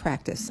a great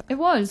practice. It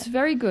was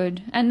very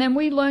good. And then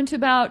we learnt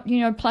about,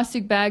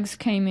 plastic bags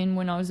came in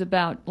when I was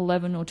about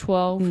 11 or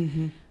 12.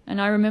 And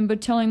I remember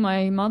telling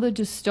my mother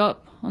to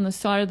stop on the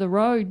side of the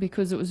road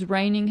because it was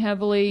raining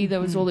heavily.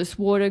 There was all this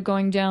water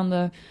going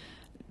down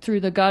through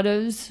the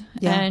gutters,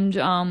 and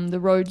the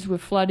roads were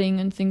flooding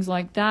and things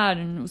like that,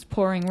 and it was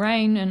pouring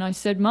rain. And I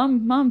said,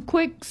 Mum,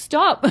 quick,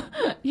 stop.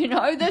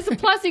 There's a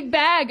plastic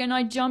bag. And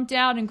I jumped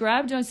out and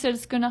grabbed it. I said,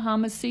 it's going to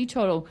harm a sea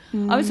turtle.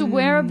 I was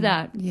aware of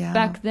that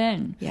back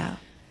then. Yeah,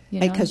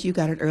 because you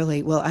got it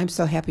early. Well, I'm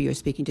so happy you're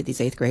speaking to these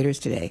 8th graders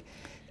today.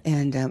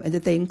 And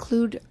that they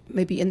include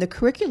maybe in the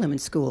curriculum in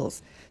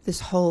schools this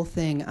whole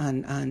thing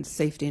on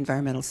safety,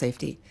 environmental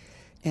safety,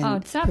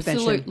 and it's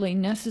absolutely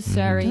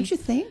necessary. Don't you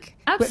think?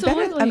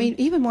 Absolutely.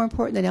 Better, even more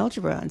important than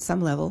algebra on some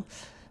level.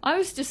 I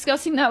was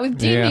discussing that with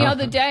Dean the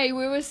other day.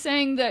 We were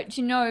saying that,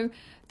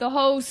 the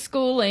whole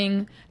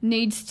schooling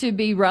needs to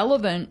be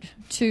relevant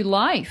to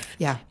life.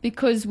 Yeah.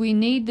 Because we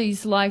need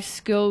these life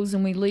skills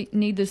and we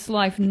need this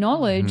life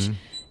knowledge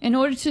in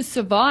order to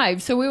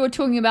survive. So we were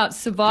talking about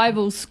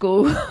survival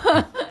school.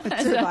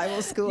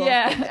 Survival school.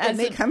 Yeah. And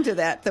they come to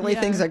that the way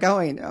things are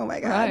going. Oh, my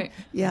God. Right.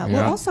 Yeah.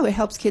 Well, also it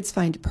helps kids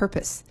find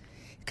purpose.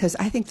 Because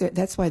I think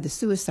that's why the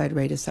suicide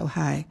rate is so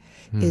high,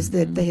 is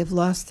that they have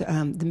lost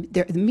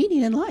the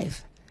meaning in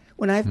life.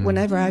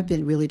 Whenever I've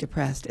been really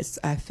depressed,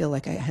 I feel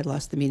like I had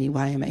lost the meaning.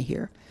 Why am I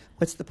here?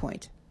 What's the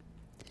point?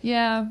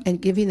 Yeah.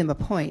 And giving them a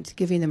point,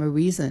 giving them a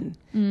reason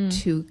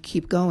to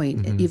keep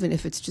going, even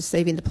if it's just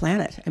saving the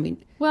planet. I mean,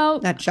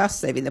 not just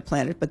saving the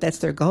planet, but that's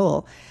their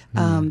goal.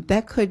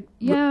 That could...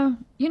 Yeah.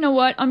 You know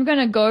what? I'm going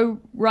to go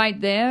right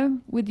there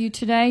with you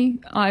today.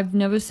 I've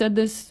never said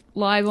this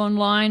live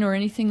online or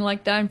anything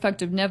like that. In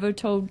fact, I've never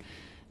told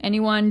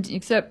anyone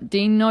except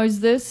Dean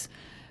knows this.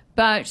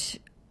 But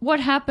what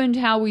happened,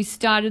 how we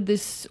started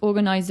this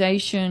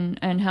organization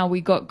and how we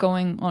got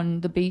going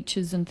on the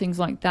beaches and things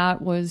like that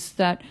was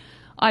that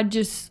I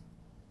just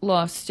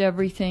lost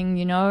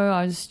everything,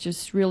 I was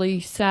just really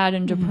sad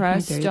and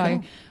depressed.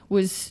 I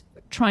was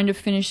trying to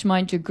finish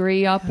my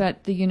degree up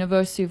at the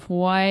University of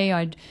Hawaii.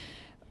 I'd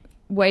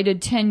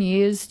waited 10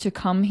 years to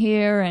come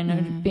here, and it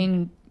had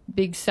been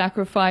big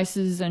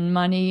sacrifices and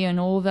money and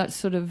all that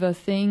sort of a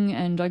thing.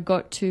 And I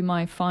got to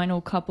my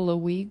final couple of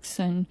weeks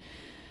and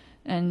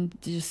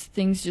just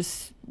things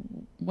just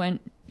spun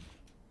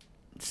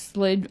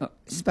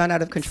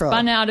out of control.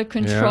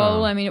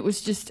 Yeah. I mean, it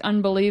was just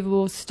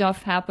unbelievable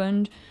stuff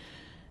happened.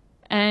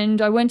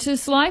 And I went to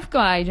this life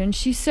guide, and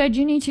she said,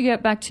 you need to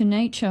get back to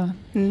nature.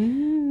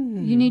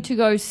 You need to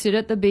go sit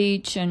at the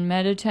beach and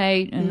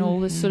meditate and all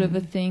this sort of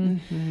a thing.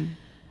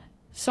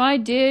 So I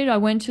did. I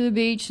went to the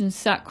beach and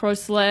sat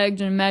cross-legged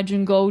and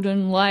imagined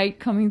golden light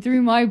coming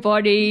through my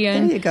body.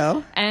 And, there you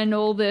go. And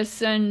all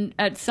this. And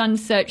at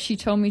sunset, she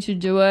told me to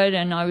do it.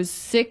 And I was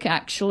sick,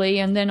 actually.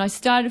 And then I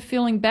started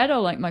feeling better,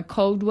 like my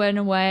cold went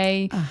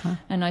away.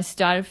 And I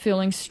started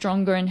feeling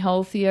stronger and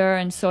healthier.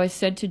 And so I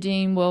said to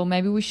Dean, well,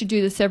 maybe we should do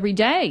this every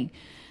day.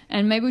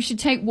 And maybe we should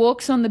take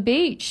walks on the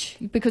beach.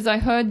 Because I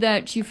heard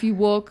that if you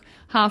walk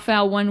half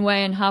hour one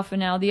way and half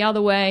an hour the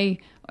other way,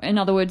 in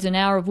other words, an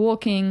hour of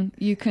walking,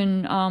 you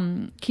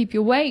can keep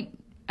your weight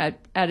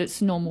at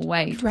its normal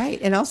weight. Right,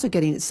 and also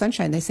getting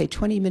sunshine. They say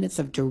 20 minutes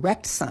of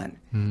direct sun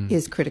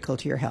is critical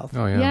to your health.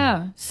 Oh, yeah.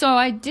 Yeah, so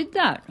I did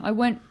that. I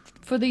went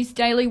for these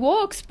daily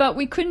walks, but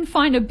we couldn't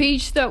find a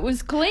beach that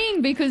was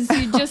clean because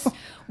you just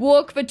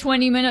walk for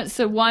 20 minutes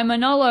at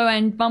Waimanalo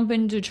and bump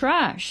into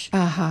trash.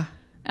 Uh-huh.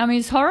 I mean,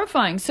 it's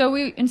horrifying. So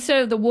we,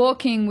 instead of the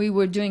walking, we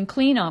were doing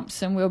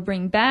cleanups and we'll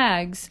bring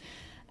bags.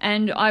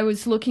 And I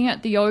was looking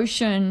at the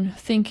ocean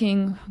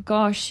thinking,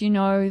 gosh, you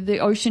know, the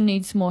ocean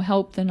needs more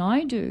help than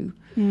I do.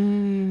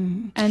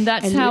 And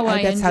that's how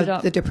I ended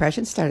up. The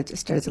depression started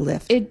to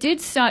lift. It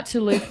did start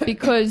to lift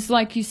because,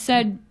 like you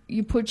said,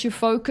 you put your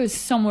focus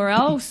somewhere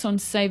else on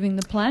saving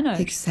the planet.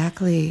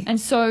 Exactly. And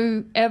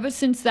so ever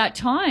since that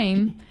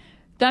time,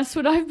 that's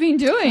what I've been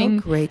doing.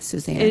 Oh, great,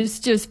 Suzanne.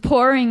 Is just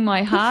pouring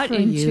my heart for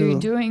into you.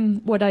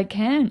 doing what I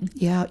can.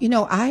 Yeah, you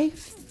know, I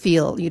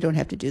feel, you don't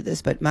have to do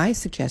this, but my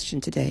suggestion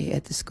today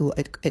at the school,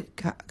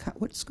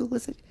 what school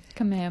is it?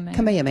 Kamehameha.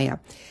 Kamehameha,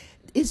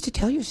 is to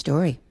tell your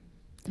story.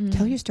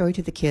 Tell your story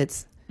to the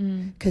kids.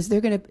 Because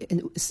they're going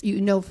to, you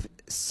know,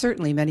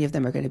 certainly many of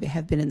them are going to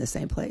have been in the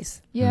same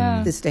place.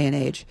 Yeah. This day and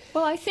age.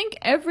 Well, I think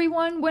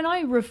everyone, when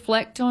I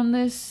reflect on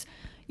this,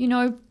 you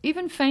know,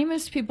 even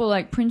famous people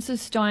like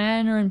Princess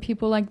Diana and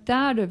people like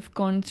that have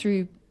gone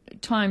through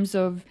times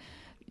of,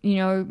 you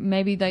know,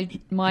 maybe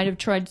they might have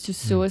tried to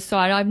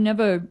suicide. I've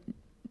never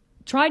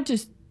tried to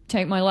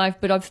take my life,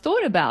 but I've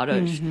thought about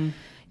it,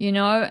 you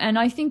know, and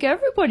I think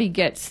everybody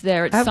gets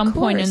there at some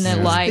point in their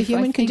life. The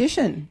human I think,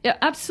 condition. Yeah,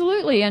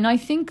 absolutely. And I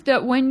think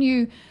that when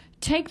you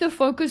take the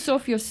focus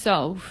off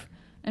yourself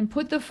and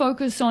put the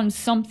focus on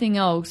something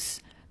else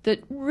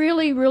that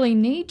really, really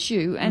needs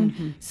you.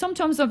 And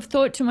sometimes I've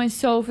thought to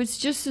myself, it's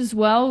just as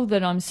well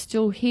that I'm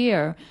still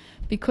here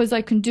because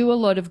I can do a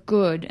lot of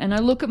good. And I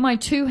look at my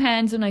two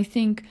hands and I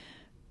think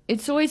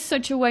it's always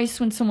such a waste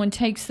when someone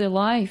takes their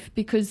life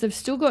because they've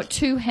still got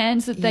two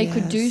hands that they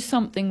could do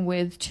something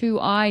with, two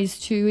eyes,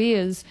 two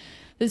ears.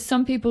 There's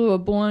some people who are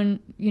born,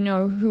 you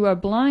know, who are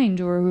blind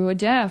or who are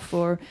deaf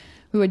or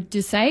who are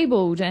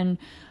disabled. And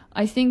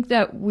I think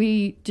that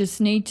we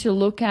just need to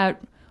look at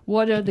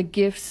what are the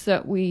gifts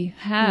that we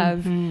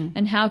have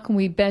and how can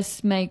we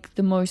best make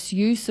the most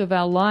use of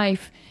our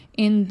life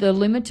in the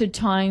limited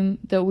time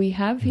that we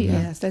have here.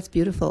 Yes, that's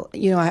beautiful.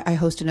 You know, I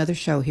host another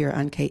show here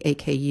on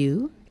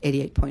KAKU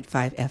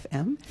 88.5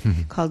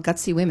 FM called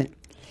Gutsy Women.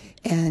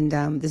 And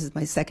this is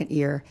my second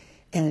year.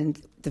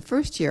 And the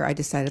first year I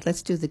decided,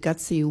 let's do the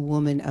Gutsy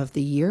Woman of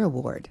the Year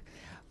Award.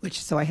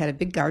 So I had a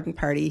big garden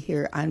party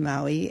here on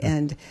Maui.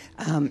 And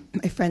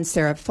my friend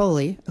Sarah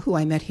Foley, who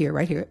I met here,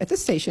 right here at the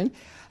station,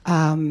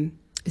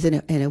 is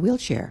in a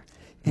wheelchair.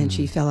 And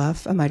she fell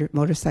off a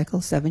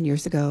motorcycle 7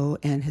 years ago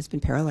and has been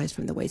paralyzed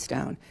from the waist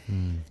down.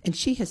 And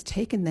she has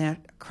taken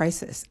that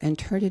crisis and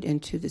turned it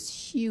into this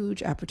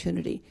huge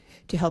opportunity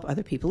to help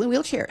other people in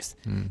wheelchairs.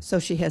 So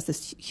she has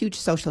this huge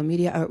social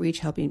media outreach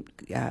helping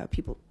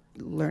people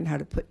learn how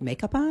to put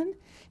makeup on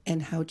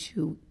and how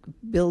to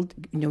build,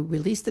 you know,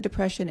 release the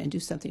depression and do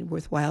something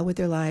worthwhile with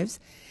their lives.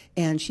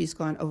 And she's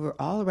gone over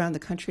all around the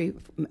country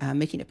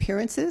making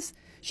appearances.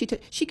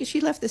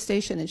 She left the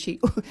station and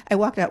I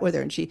walked out with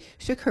her and she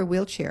took her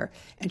wheelchair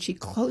and she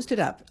closed it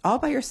up all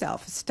by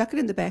herself, stuck it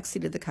in the back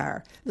seat of the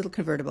car, little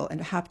convertible,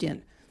 and hopped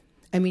in.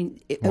 I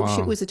mean, it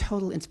was a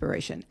total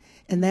inspiration.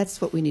 And that's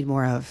what we need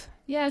more of.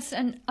 Yes,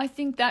 and I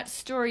think that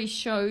story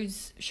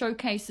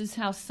showcases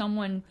how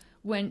someone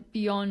went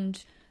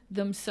beyond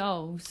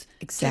themselves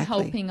to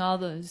helping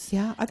others.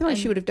 Yeah, otherwise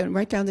she would have done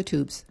right down the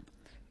tubes,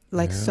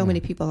 like so many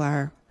people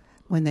are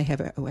when they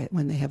have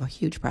a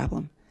huge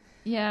problem.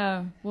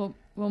 Yeah, well,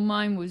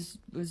 mine was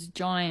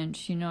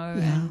giant, you know.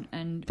 Yeah.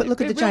 And but look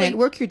at the giant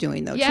work you're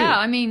doing, though. Yeah, too.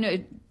 I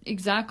mean,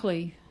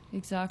 exactly.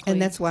 And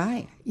that's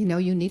why, you know,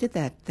 you needed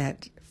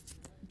that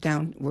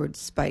downward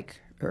spike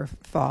or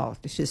fall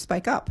to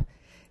spike up.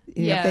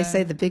 You know, they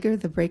say the bigger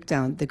the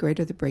breakdown, the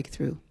greater the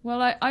breakthrough.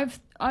 Well,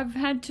 I've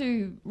had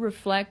to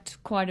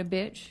reflect quite a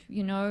bit,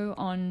 you know,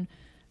 on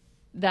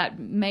that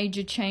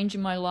major change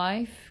in my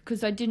life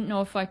because I didn't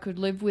know if I could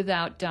live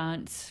without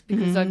dance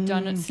because I've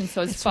done it since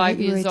I was 5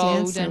 years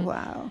old. Dancer. And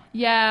wow.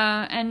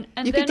 Yeah, and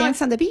you then could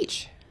dance on the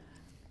beach.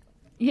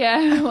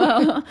 Yeah,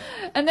 well,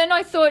 and then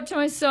I thought to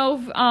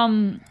myself,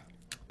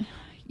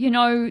 you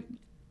know,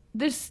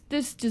 this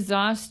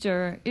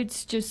disaster,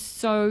 it's just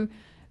so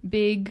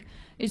big,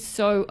 it's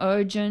so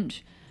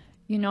urgent.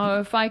 You know,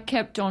 if I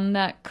kept on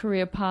that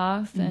career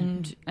path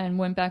and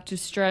went back to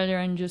Australia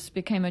and just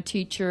became a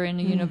teacher in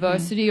a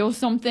university or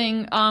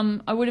something,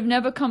 I would have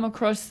never come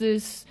across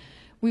this.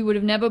 We would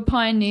have never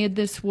pioneered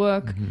this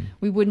work.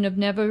 We wouldn't have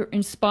never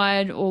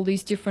inspired all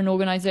these different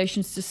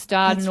organizations to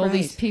start and all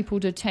these people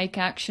to take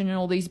action and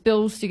all these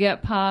bills to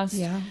get passed.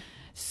 Yeah.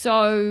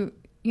 So,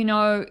 you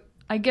know,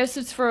 I guess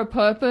it's for a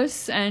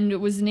purpose and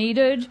it was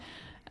needed.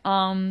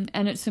 And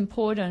it's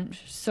important.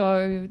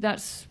 So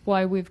that's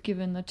why we've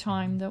given the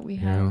time that we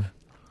have.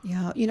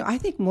 Yeah. You know, I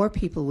think more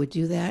people would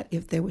do that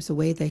if there was a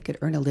way they could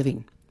earn a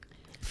living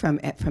from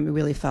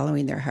really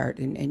following their heart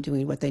and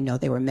doing what they know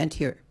they were meant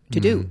here to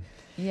do.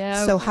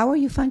 Yeah. So how are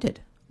you funded?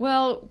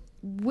 Well,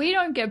 We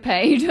don't get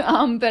paid,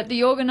 but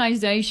the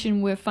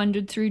organization, we're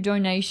funded through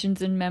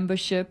donations and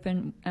membership,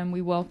 and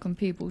we welcome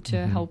people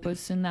to help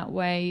us in that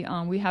way.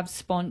 We have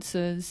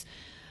sponsors.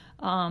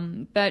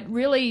 But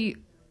really,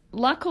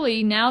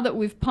 luckily, now that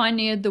we've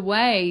pioneered the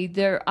way,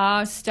 there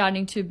are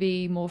starting to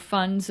be more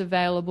funds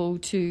available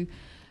to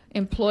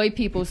employ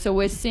people. So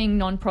we're seeing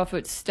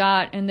nonprofits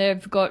start, and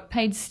they've got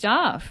paid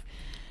staff.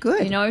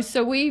 Good. You know,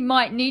 so we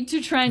might need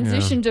to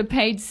transition to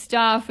paid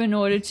staff in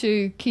order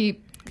to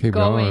keep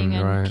going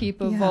and right.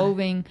 keep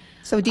evolving.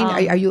 So, Dean,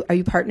 are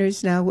you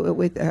partners now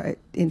with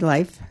in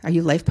life? Are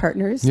you life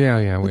partners?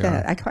 Yeah, we with are.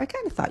 that? I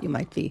kind of thought you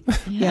might be.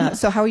 Yeah.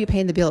 So, how are you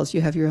paying the bills?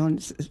 You have your own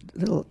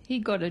little. He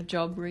got a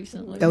job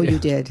recently. Oh, you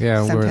did.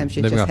 Yeah, sometimes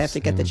you just have to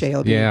get the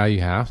job. Yeah,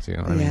 you have to.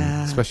 I mean,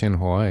 especially in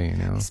Hawaii, you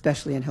know.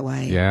 Especially in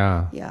Hawaii.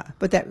 Yeah. Yeah,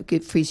 but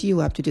that frees you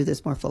up to do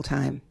this more full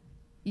time.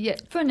 Yeah,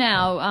 for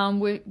now,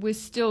 we're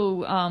still,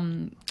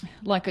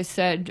 like I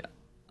said,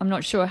 I'm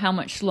not sure how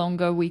much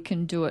longer we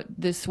can do it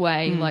this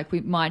way. Like,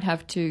 we might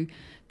have to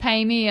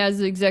pay me as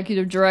the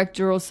executive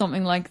director or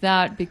something like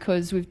that,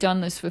 because we've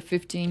done this for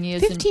 15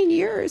 years. 15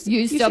 years?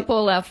 Used up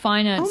all our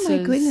finances. Oh,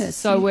 my goodness.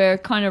 So we're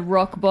kind of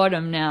rock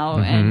bottom now.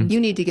 And you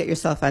need to get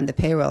yourself on the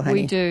payroll,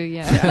 honey. we do,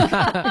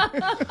 yeah.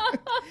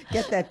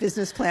 Get that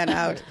business plan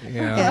out.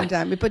 Yeah.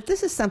 And but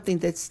this is something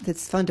that's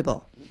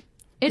fundable.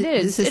 It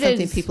is. This is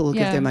something people will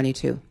give their money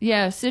to.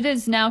 Yes, it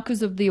is now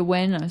because of the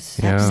awareness.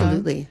 Yeah.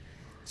 Absolutely.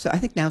 So I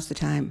think now's the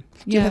time.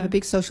 Do you Yeah. have a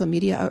big social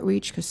media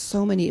outreach? Because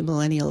so many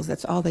millennials,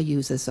 that's all they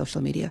use is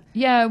social media.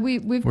 Yeah,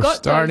 we're got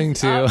starting those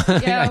to.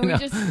 up. Yeah, I we know.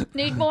 just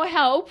need more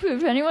help.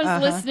 If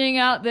anyone's listening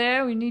out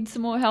there, we need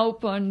some more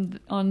help on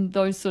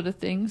those sort of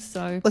things.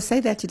 So Well,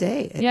 say that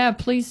today. yeah,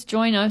 please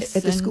join us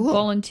At the and school.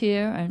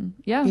 volunteer, and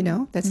You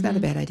know, that's not a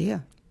bad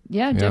idea.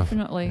 yeah,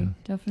 definitely.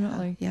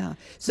 Yeah.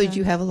 So do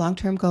you have a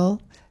long-term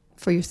goal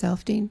for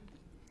yourself, Dean?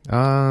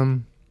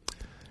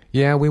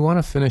 Yeah, we want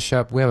to finish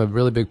up. We have a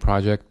really big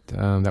project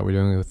that we're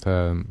doing with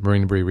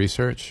marine debris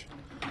research.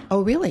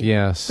 Oh, really?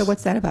 Yes. So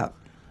what's that about?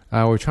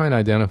 We're trying to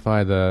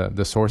identify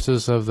the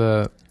sources of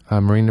the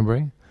marine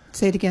debris.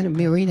 Say it again,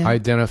 Marina.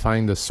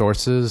 Identifying the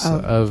sources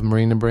of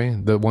marine debris,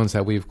 the ones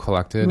that we've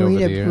collected over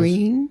the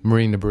years.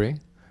 Marine debris.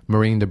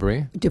 Marine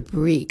debris.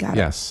 Debris. Got it.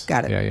 Yes.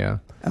 Got it. Yeah.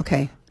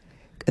 Okay.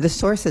 The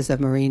sources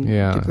of marine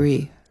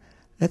debris.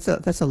 That's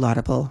a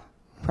laudable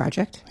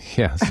project.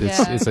 Yes,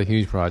 it's a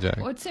huge project.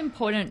 Well, it's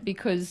important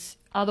because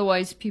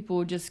otherwise people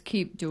will just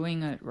keep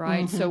doing it,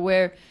 right? So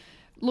we're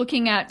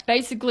looking at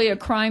basically a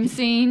crime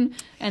scene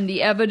and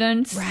the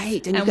evidence.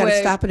 Right, and you've got to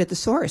stop it at the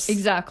source.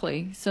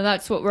 Exactly. So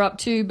that's what we're up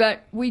to.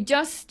 But we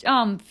just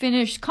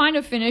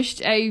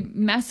finished a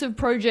massive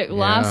project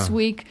last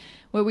week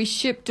where we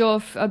shipped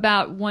off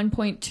about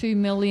 1.2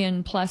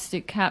 million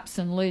plastic caps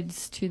and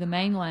lids to the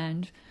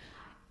mainland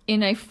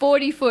in a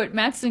 40-foot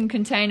Matson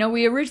container.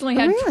 We originally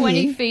had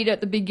 20 feet at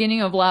the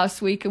beginning of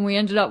last week, and we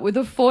ended up with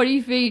a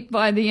 40 feet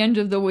by the end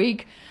of the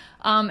week.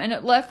 And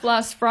it left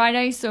last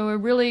Friday, so we're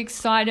really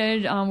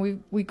excited.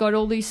 We got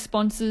all these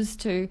sponsors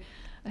to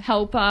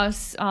help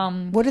us.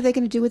 What are they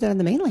going to do with it on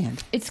the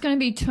mainland? It's going to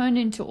be turned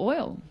into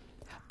oil.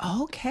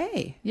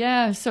 Okay.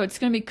 Yeah, so it's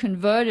going to be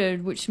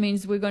converted, which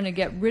means we're going to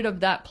get rid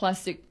of that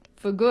plastic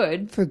for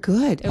good. For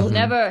good. It will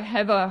never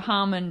ever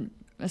harm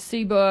a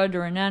seabird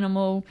or an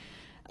animal.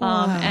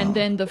 And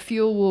then the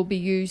fuel will be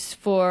used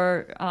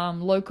for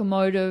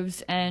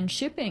locomotives and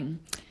shipping.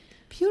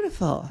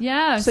 Beautiful.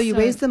 Yeah. So you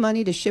raised the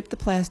money to ship the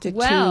plastic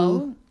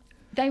to...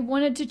 they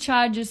wanted to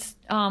charge us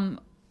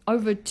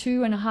over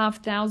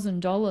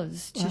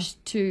 $2,500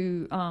 just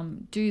to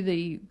do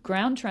the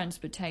ground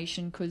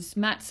transportation, because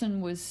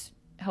Matson was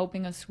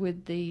helping us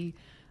with the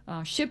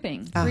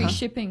shipping, free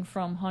shipping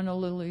from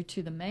Honolulu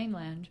to the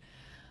mainland.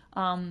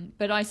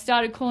 But I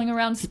started calling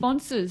around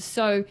sponsors.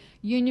 So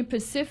Union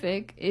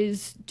Pacific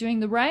is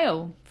doing the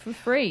rail for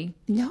free.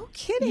 No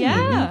kidding.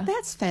 Yeah.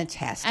 That's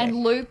fantastic.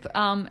 And Loop,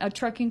 a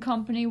trucking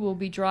company, will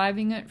be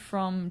driving it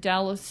from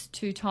Dallas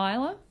to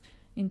Tyler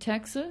in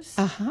Texas.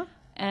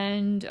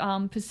 And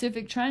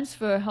Pacific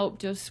Transfer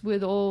helped us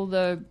with all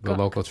the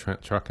local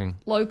trucking.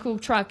 Local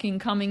trucking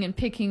coming and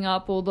picking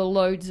up all the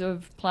loads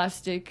of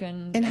plastic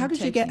and how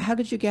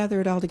did you gather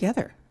it all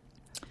together?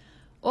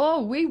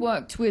 Oh, we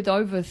worked with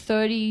over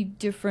 30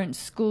 different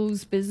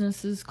schools,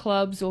 businesses,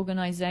 clubs,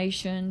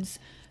 organizations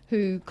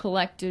who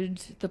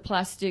collected the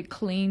plastic,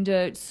 cleaned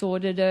it,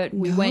 sorted it.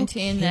 We went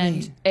in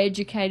and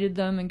educated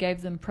them and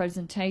gave them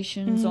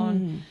presentations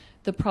on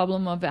the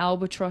problem of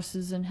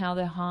albatrosses and how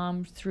they're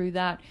harmed through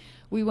that.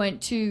 We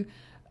went to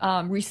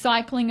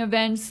recycling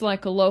events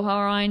like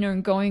Aloha Ironer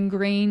and Going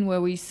Green, where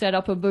we set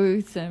up a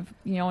booth and,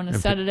 on a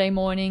Saturday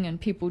morning,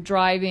 and people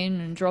drive in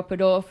and drop it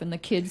off, and the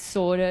kids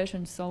sort it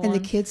and so on. And the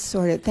kids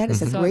sort it. That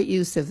is a great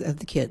use of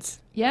the kids.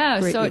 Yeah,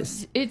 great so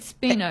use. it's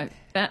been a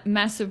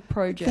massive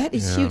project. That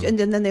is huge. And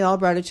then they all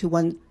brought it to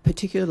one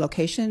particular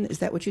location. Is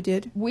that what you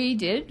did? We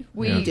did.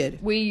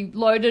 We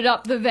loaded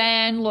up the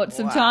van lots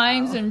of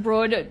times and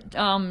brought it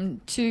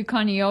to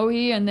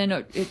Kaneohe, and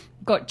then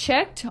got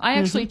checked. I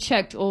actually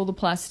checked all the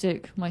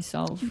plastic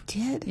myself. You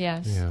did?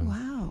 Yes. Yeah.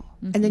 Wow.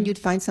 And then you'd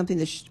find something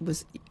that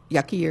was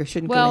yucky or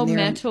shouldn't go Well, in there.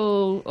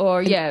 metal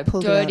or,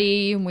 pulled it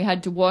dirty, and we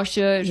had to wash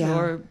it Yeah.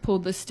 or pull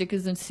the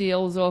stickers and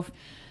seals off.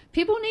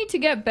 People need to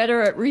get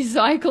better at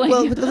recycling.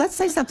 Well, but let's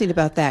say something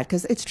about that,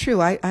 because it's true.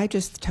 I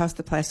just toss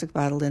the plastic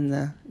bottle in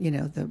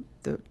the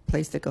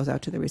place that goes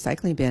out to the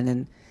recycling bin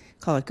and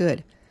call it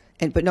good.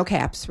 But no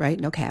caps, right?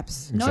 No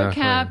caps. No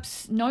Exactly.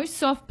 caps, no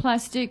soft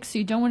plastics.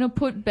 You don't want to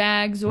put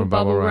bags or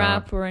bubble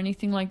wrap or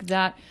anything like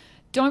that.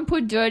 Don't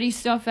put dirty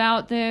stuff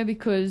out there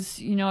because,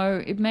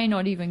 it may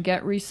not even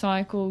get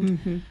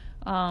recycled.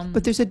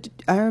 But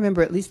I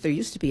remember at least there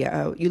used to be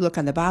you look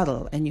on the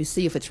bottle and you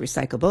see if it's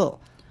recyclable.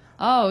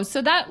 Oh,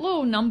 so that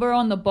little number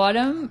on the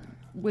bottom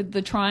with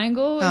the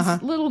triangle is a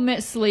little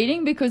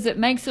misleading because it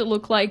makes it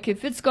look like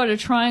if it's got a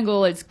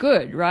triangle, it's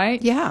good,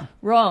 right? Yeah.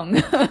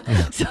 Wrong.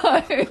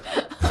 So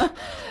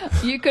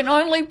you can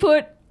only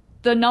put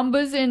the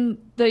numbers in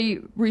the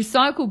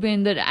recycle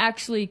bin that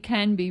actually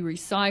can be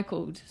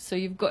recycled. So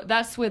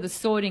that's where the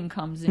sorting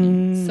comes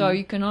in. So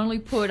you can only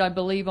put, I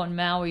believe on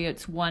Maui,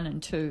 it's 1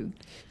 and 2.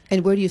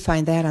 And where do you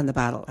find that on the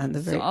bottle? On the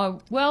very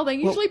They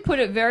usually put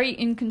it very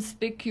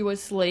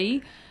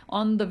inconspicuously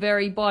on the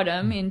very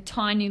bottom in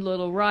tiny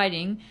little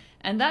writing,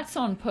 and that's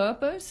on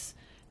purpose.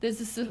 There's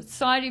a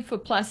Society for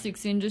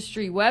Plastics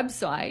Industry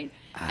website,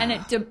 and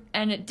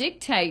it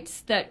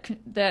dictates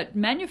that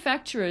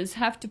manufacturers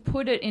have to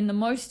put it in the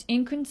most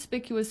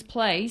inconspicuous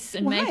place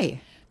and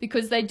Why?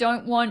 because they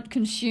don't want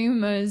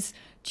consumers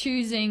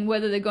choosing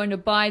whether they're going to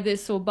buy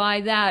this or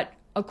buy that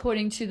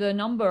according to the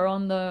number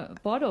on the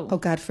bottle. Oh,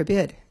 God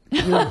forbid.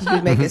 You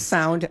make a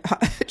sound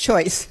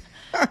choice.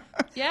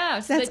 Yeah,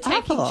 so That's they're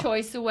taking awful.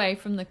 choice away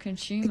from the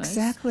consumers.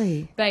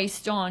 Exactly.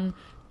 Based on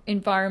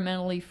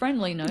environmentally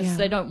friendliness. Yeah.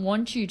 They don't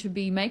want you to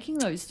be making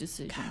those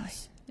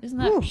decisions. Isn't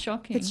that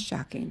shocking? It's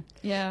shocking.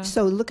 Yeah.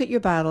 So look at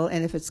your bottle,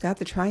 and if it's got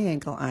the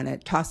triangle on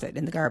it, toss it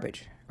in the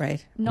garbage,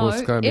 right? No, Well,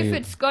 it's gotta if be-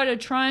 it's got a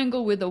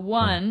triangle with a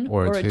 1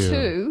 Or a or a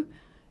 2,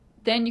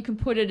 then you can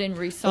put it in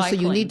recycling. Oh, so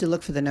you need to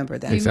look for the number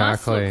then. You must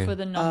Exactly. look for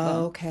the number.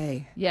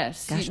 Okay.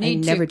 Yes, Gosh, you I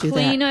need never to do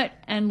clean that. it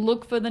and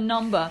look for the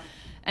number.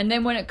 And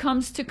then when it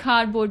comes to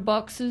cardboard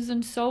boxes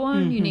and so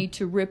on, you need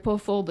to rip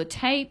off all the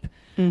tape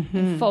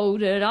and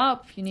fold it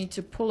up. You need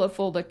to pull off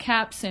all the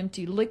caps,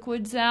 empty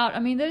liquids out. I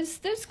mean, there's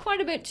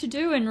quite a bit to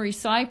do in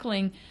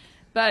recycling,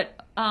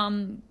 but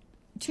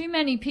too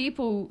many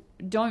people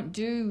don't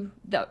do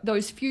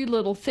those few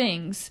little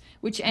things,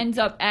 which ends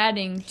up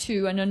adding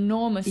to an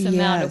enormous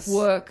amount of Yes.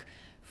 work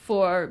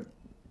for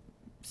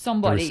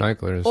somebody. The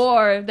recyclers.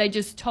 Or they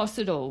just toss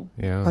it all.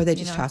 Yeah. Or they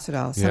just toss it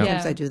all. Yeah.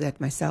 Sometimes Yeah. I do that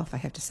myself, I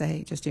have to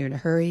say. Just in a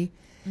hurry,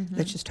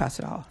 let's just toss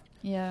it all.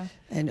 Yeah.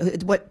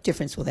 And what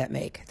difference will that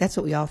make? That's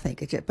what we all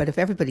think. But if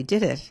everybody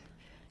did it,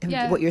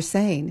 Yeah. what you're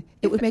saying,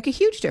 it would make a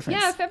huge difference.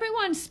 Yeah, if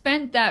everyone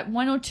spent that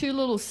 1 or 2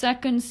 little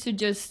seconds to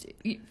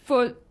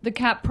for the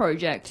cap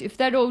project, if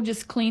they'd all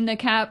just clean their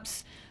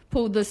caps,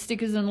 pulled the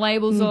stickers and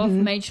labels off,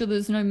 made sure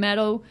there's no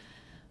metal,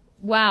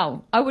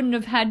 wow, I wouldn't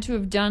have had to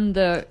have done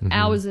the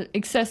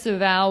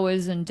excessive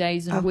hours and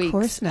days and Of weeks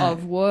course not.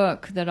 of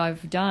work that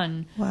I've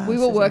done. Wow, We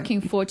were Susan.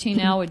 working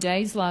 14-hour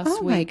days last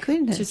Oh, my week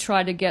goodness. to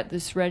try to get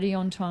this ready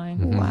on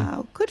time.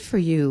 Wow, good for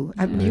you.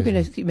 You're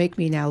going to make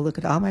me now look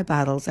at all my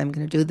bottles. I'm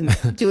going to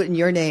do it in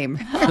your name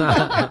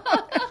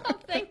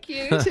Thank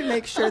you. to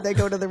make sure they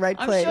go to the right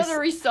I'm place. sure the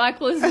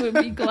recyclers would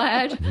be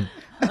glad.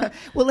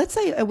 Well, let's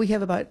say we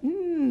have about a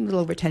little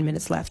over 10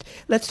 minutes left.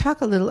 Let's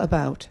talk a little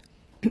about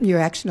your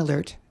action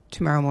alert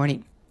tomorrow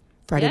morning,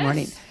 Friday Yes.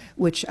 morning,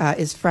 which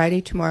is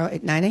Friday tomorrow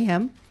at 9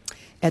 a.m.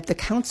 at the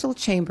council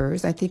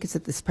chambers. I think it's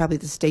at probably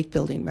the state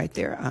building right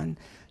there on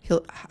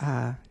Hill.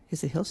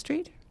 Is it Hill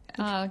Street?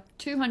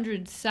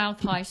 200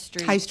 South High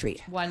Street. High Street.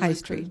 High Wailuku.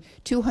 Street.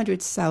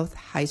 200 South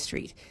High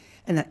Street.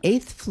 And the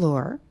 8th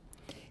floor.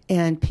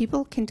 And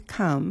people can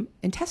come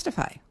and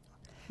testify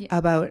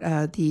about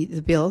the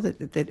bill that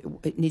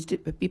it needs to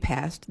be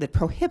passed that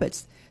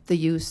prohibits the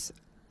use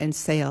and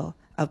sale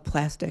of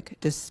plastic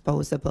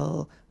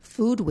disposable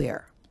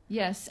foodware.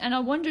 Yes, and I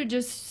want to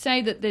just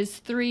say that there's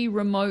 3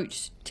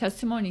 remote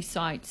testimony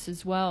sites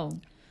as well.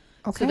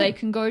 Okay. So they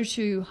can go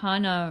to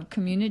Hana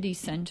Community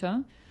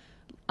Centre,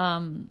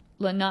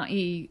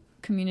 Lanai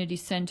Community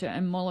Centre,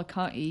 and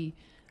Molokai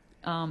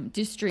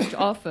District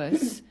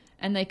Office,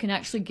 and they can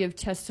actually give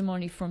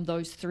testimony from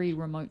those 3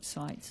 remote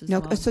sites as Now,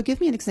 well. so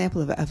give me an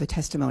example of a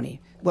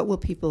testimony. What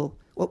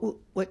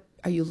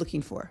are you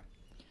looking for?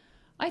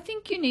 I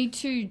think you need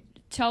to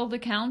tell the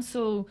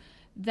council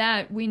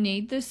that we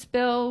need this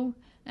bill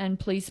and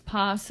please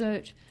pass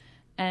it.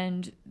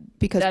 And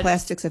Because that-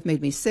 plastics have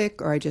made me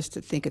sick, or I just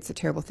think it's a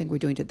terrible thing we're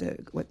doing to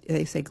what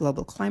they say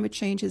global climate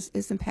change is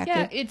impacted.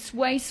 Yeah, it's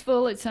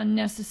wasteful, it's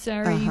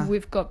unnecessary.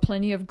 We've got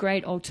plenty of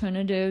great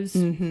alternatives.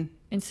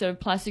 Instead of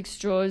plastic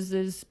straws,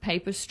 there's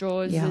paper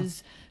straws, Yeah.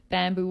 there's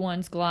bamboo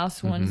ones,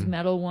 glass ones,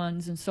 metal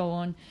ones, and so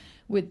on.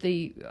 With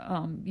the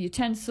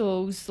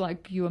utensils,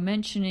 like you were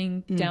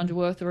mentioning, Down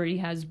to Earth already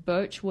has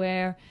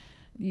birchware.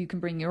 You can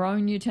bring your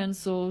own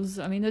utensils.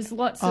 I mean, there's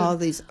lots All of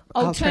these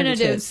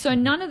alternatives. So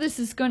none of this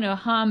is going to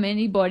harm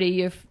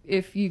anybody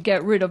if you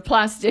get rid of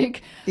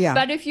plastic. Yeah.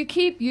 But if you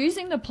keep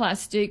using the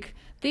plastic,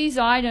 these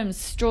items,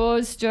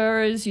 straws,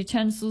 stirrers,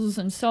 utensils,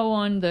 and so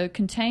on, the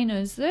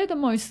containers, they're the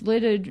most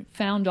littered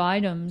found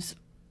items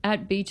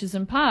at beaches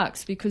and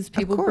parks because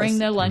people bring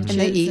their lunches.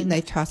 And they eat and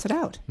they toss it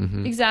out.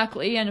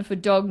 Exactly. And if a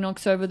dog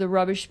knocks over the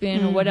rubbish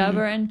bin or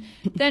whatever, and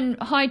then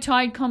high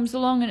tide comes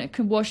along and it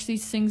can wash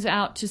these things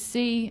out to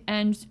sea.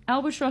 And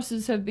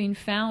albatrosses have been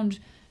found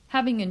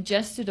having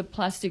ingested a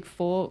plastic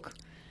fork.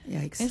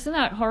 Yikes. Isn't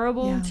that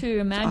horrible to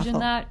imagine awful.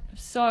 that?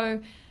 So,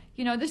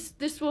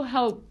 this will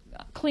help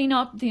clean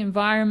up the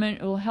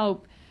environment. It will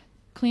help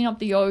clean up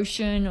the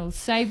ocean. It will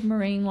save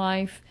marine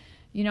life.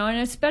 And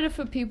it's better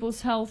for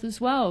people's health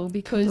as well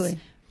because Totally.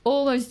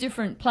 all those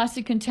different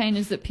plastic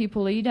containers that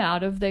people eat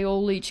out of, they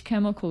all leach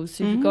chemicals.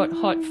 So you've got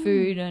hot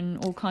food and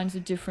all kinds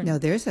of different... No,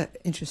 there's an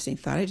interesting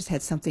thought. I just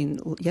had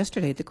something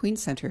yesterday at the Queen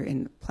Center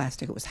in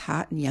plastic. It was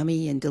hot and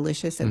yummy and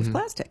delicious. It was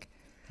plastic.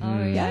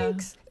 Oh, yeah.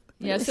 Yikes.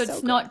 Yeah, It so was it's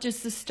good. not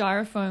just the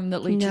styrofoam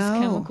that leaches No.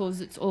 chemicals.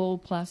 It's all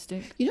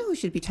plastic. You know who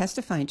should be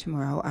testifying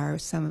tomorrow are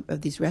some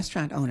of these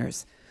restaurant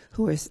owners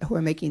who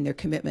are making their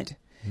commitment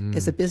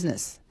as a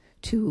business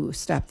to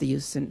stop the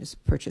use and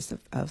purchase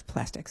of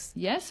plastics.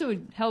 Yes, it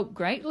would help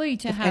greatly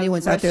to If have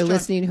anyone's out there restaurant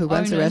listening who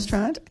runs a owners.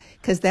 restaurant,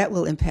 because that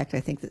will impact, I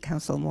think, the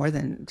council more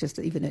than just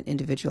even an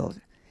individual.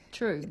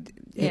 True. It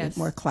Yes.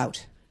 more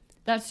clout.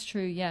 That's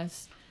true,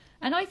 yes.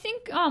 And I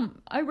think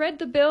I read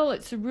the bill.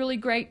 It's a really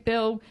great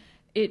bill.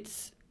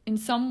 It's in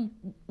some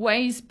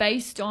ways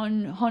based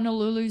on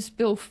Honolulu's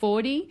Bill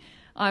 40.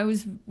 I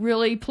was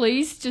really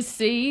pleased to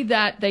see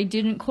that they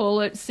didn't call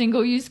it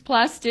single-use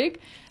plastic,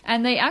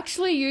 and they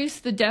actually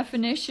used the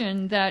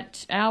definition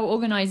that our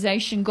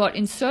organization got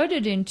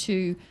inserted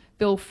into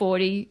Bill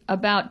 40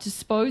 about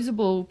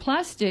disposable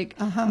plastic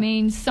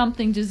means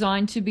something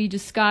designed to be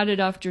discarded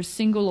after a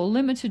single or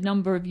limited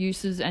number of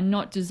uses and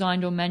not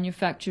designed or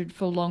manufactured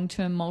for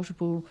long-term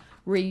multiple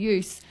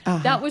reuse.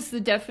 That was the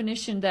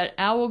definition that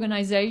our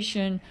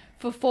organization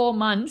for 4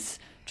 months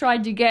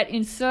tried to get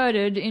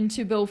inserted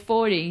into Bill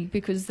 40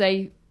 because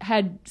they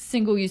had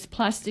single-use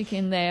plastic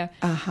in there.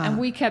 And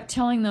we kept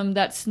telling them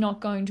that's not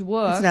going to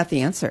work. It's not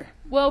the answer.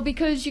 Well,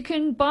 because you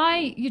can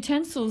buy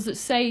utensils that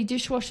say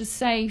dishwasher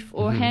safe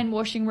or hand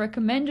washing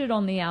recommended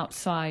on the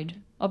outside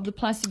of the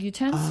plastic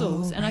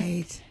utensils. And I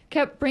right.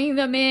 kept bringing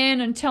them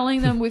in and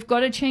telling them we've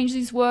got to change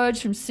these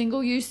words from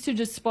single use to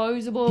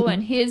disposable,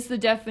 and here's the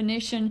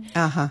definition.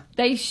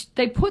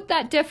 They put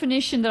that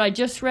definition that I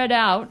just read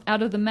out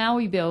of the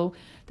Maui bill,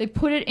 they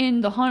put it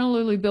in the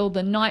Honolulu bill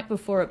the night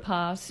before it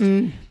passed.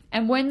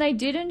 And when they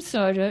did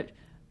insert it,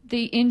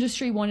 the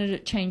industry wanted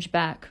it changed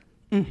back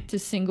to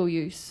single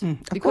use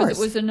because course.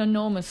 it was an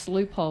enormous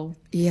loophole.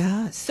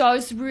 Yes. So I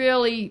was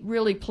really,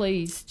 really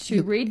pleased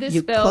to read this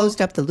you bill. closed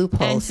up the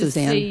loophole, and to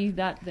Suzanne. see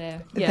that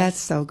there. Yes. That's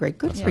so great.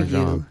 Good for you.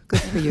 job.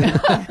 Good for you.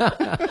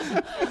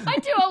 I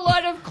do a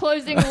lot of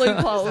closing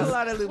loopholes. A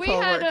lot of We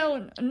loophole had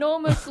work. an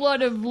enormous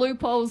lot of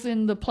loopholes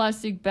in the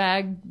plastic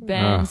bag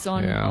bans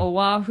on yeah.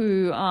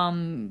 Oahu.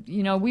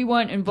 We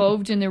weren't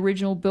involved in the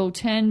original Bill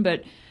 10,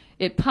 but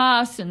it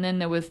passed, and then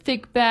there were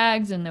thick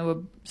bags, and there were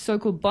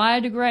so-called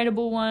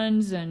biodegradable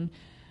ones, and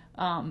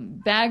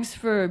bags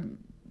for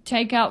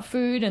takeout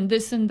food, and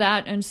this and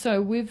that. And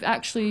so we've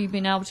actually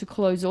been able to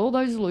close all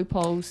those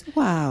loopholes.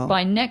 Wow.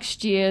 By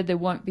next year, there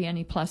won't be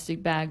any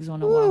plastic bags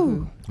on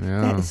Oahu. Yeah.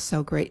 That is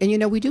so great.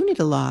 And we do need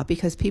a law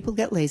because people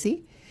get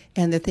lazy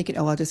and they're thinking,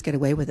 oh, I'll just get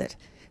away with it.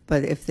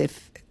 But if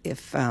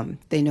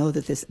they know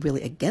that this is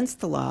really against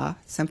the law,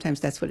 sometimes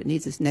that's what it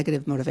needs is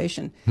negative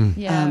motivation.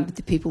 Yeah.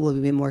 The people will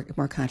be more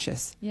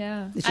conscious.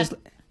 Yeah. It's just,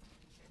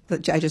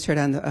 I just heard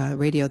on the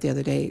radio the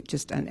other day,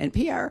 just on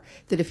NPR,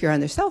 that if you're on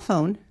their cell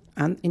phone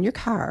in your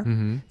car,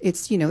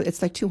 it's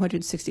it's like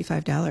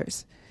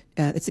 $265.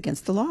 It's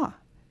against the law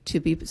to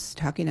be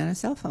talking on a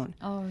cell phone.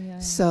 Oh, yeah.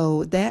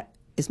 So that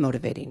is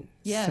motivating.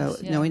 Yes, So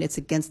yeah. knowing it's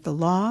against the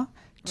law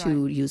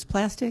to Right. use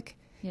plastic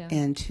Yeah.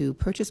 and to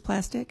purchase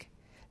plastic,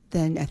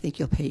 then I think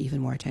you'll pay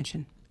even more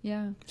attention.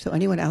 Yeah. So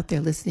anyone out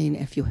there listening,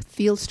 if you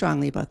feel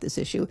strongly about this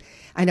issue,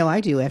 I know I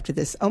do after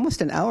this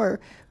almost an hour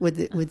with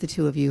the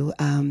two of you,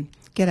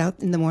 get out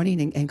in the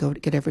morning and go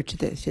get over to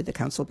the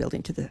council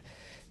building, to the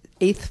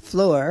 8th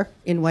floor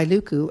in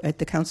Wailuku at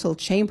the council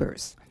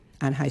chambers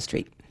on High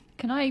Street.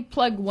 Can I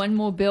plug one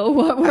more bill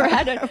while we're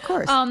at it? Of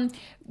course.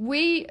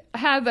 We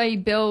have a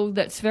bill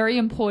that's very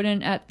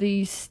important at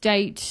the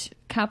state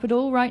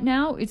capitol right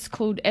now. It's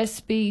called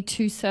SB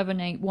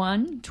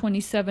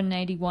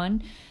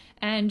 2781,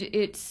 and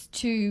it's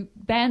to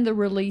ban the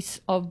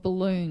release of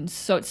balloons.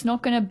 So it's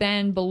not going to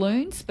ban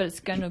balloons, but it's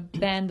going to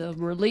ban the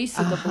release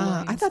of the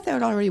balloons. I thought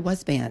that already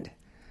was banned.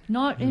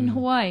 Not in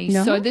Hawaii.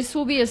 No? So this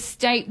will be a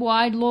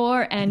statewide law,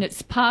 and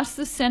it's passed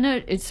the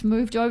Senate. It's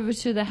moved over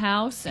to the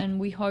House, and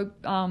we hope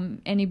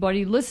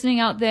anybody listening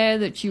out there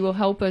that you will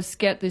help us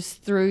get this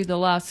through the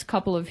last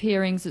couple of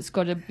hearings. It's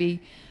got to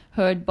be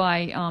heard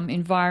by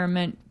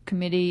Environment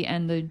Committee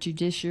and the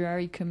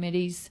Judiciary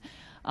Committees.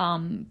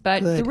 But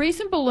Good. the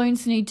reason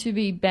balloons need to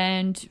be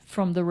banned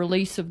from the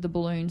release of the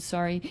balloon,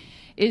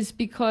 is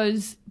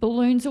because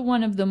balloons are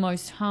one of the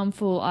most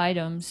harmful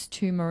items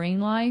to marine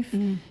life.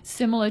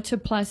 Similar to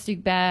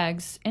plastic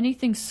bags,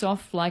 anything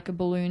soft like a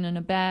balloon in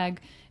a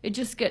bag, it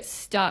just gets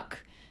stuck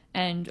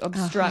and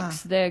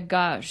obstructs their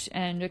gut,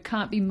 and it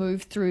can't be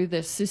moved through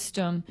the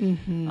system.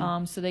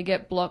 So they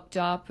get blocked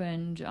up,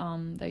 and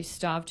they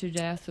starve to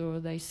death or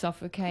they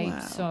suffocate. Wow.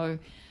 So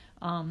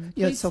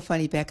It's so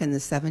funny. Back in the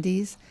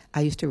 70s,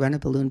 I used to run a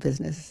balloon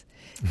business.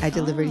 I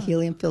delivered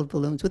helium-filled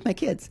balloons with my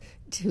kids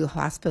to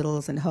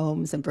hospitals and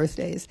homes and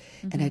birthdays,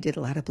 and I did a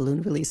lot of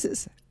balloon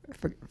releases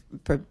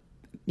for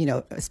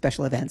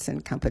special events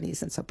and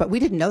companies and so. But we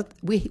didn't know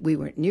we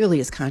weren't nearly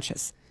as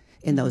conscious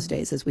in those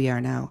days as we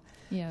are now.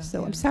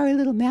 So I'm sorry,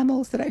 little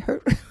mammals, that I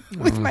hurt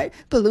with my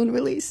balloon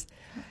release.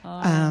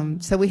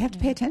 So we have to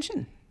pay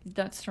attention.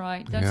 That's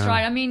right. That's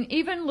right. I mean,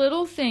 even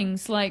little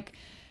things like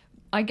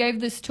I gave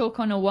this talk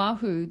on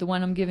Oahu, the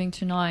one I'm giving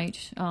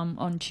tonight,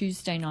 on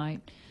Tuesday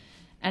night.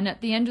 And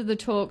at the end of the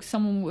talk,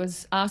 someone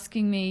was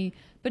asking me,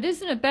 but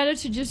isn't it better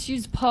to just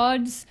use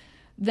pods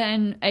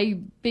than a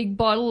big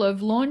bottle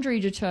of laundry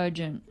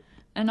detergent?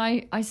 And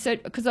I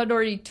said, because I'd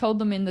already told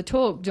them in the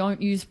talk,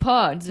 don't use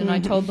pods. And I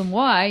told them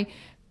why.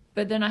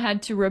 But then I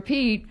had to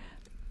repeat,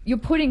 you're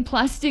putting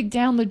plastic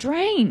down the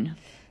drain.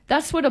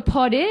 That's what a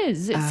pod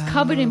is. It's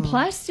covered in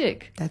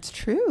plastic. That's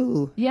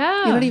true.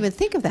 Yeah. You don't even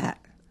think of that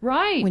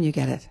Right. when you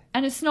get it.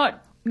 And it's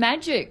not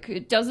magic.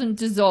 It doesn't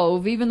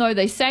dissolve. Even though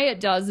they say it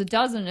does, it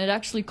doesn't. It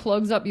actually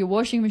clogs up your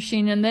washing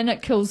machine and then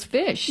it kills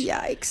fish.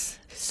 Yikes.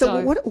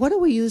 So what do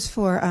we use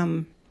for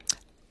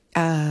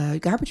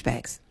garbage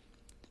bags?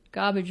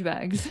 Garbage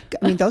bags.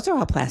 I mean, those are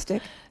all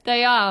plastic.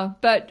 They are,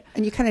 but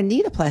And you kind of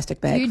need a plastic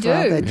bag You for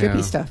all do. the drippy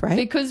Yeah. stuff, right?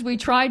 because we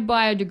tried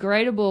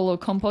biodegradable or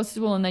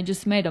compostable and they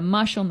just made a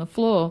mush on the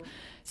floor.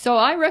 So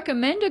I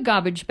recommend a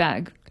garbage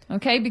bag,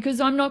 okay?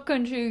 Because I'm not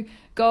going to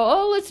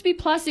go, let's be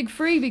plastic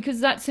free, because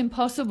that's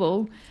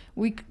impossible.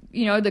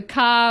 The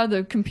car,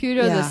 the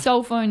computer, the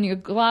cell phone, your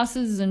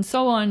glasses and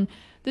so on,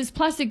 there's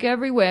plastic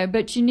everywhere,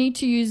 but you need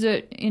to use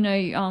it in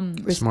a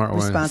Smart way.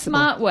 responsible.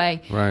 smart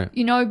way. Right.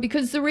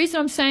 Because the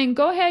reason I'm saying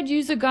go ahead,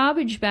 use a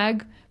garbage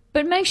bag,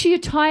 but make sure you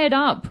tie it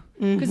up.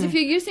 Because if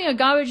you're using a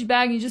garbage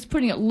bag and you're just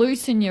putting it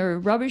loose in your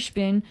rubbish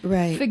bin,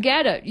 Right.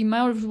 forget it. You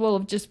might as well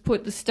have just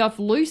put the stuff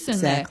loose in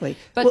Exactly.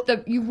 there.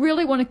 But you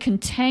really want to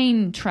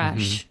contain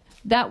trash.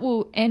 That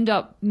will end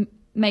up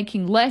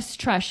making less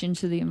trash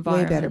into the Way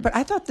environment. better. But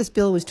I thought this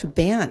bill was to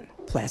ban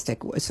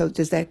plastic. So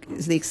is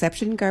the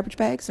exception garbage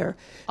bags or?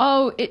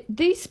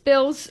 These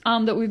bills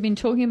that we've been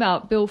talking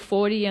about, Bill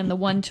 40 and the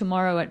one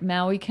tomorrow at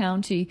Maui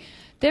County,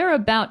 they're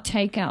about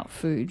takeout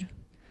food.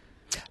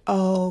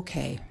 Oh,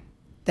 okay.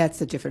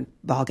 That's a different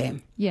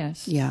ballgame.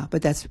 Yes. Yeah,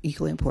 but that's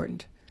equally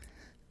important.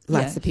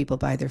 Lots of people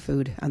buy their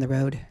food on the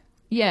road.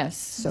 Yes.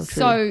 So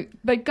true.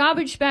 But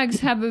garbage bags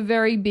have a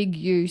very big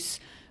use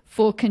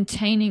for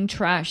containing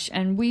trash.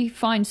 And we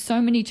find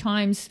so many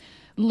times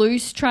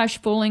loose trash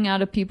falling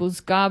out of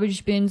people's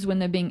garbage bins when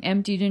they're being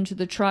emptied into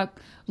the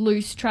truck,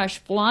 loose trash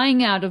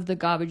flying out of the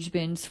garbage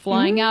bins,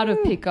 flying out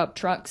of pickup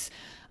trucks.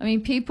 I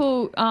mean,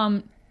 people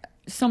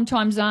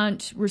sometimes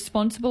aren't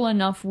responsible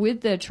enough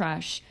with their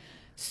trash.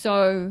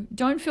 So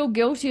don't feel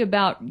guilty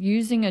about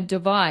using a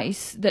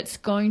device that's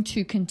going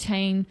to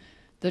contain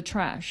the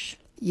trash.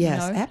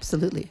 Yes, you know?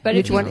 absolutely. But Did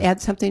if you want to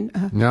add something?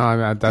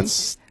 No,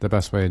 that's the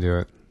best way to do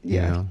it.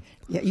 Yeah. You know?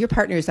 Yeah, your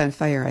partner is on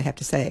fire, I have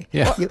to say.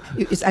 Yeah.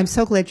 I'm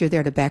so glad you're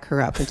there to back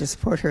her up and to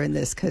support her in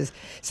this, because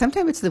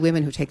sometimes it's the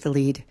women who take the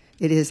lead.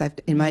 It is,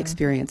 in my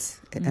experience,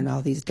 in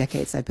all these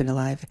decades I've been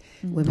alive.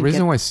 The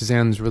reason why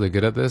Suzanne's really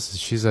good at this is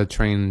she's a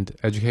trained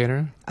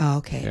educator. Oh,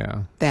 okay.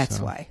 Yeah. That's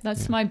so, why.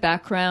 That's my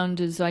background.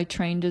 Is I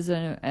trained as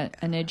an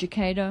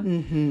educator,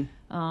 and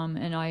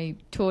I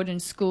taught in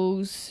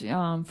schools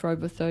for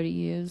over 30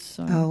 years.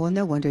 So. Oh, well,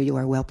 no wonder you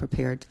are well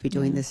prepared to be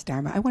doing this,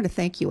 Dharma. I want to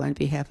thank you on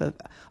behalf of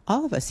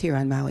all of us here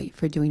on Maui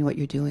for doing what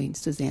you're doing,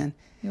 Suzanne.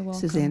 You're welcome.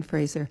 Suzanne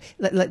Fraser.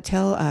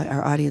 Tell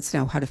our audience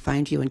now how to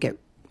find you and get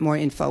more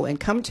info. And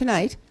come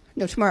tonight.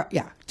 No, tomorrow.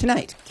 Yeah,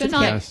 tonight.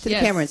 Tonight, To the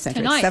Cameron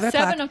Center. Tonight, at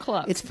 7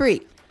 o'clock. It's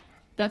free.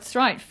 That's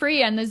right,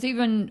 free, and there's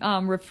even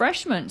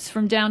refreshments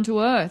from Down to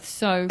Earth.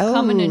 So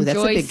come and enjoy that's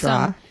a big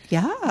draw. some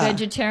Yeah.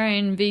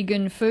 vegetarian,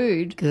 vegan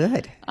food.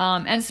 Good.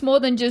 And it's more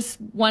than just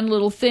one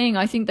little thing.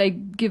 I think they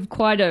give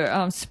quite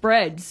a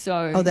spread.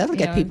 So That'll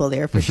get people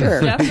there for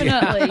sure.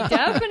 Definitely,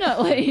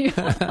 definitely.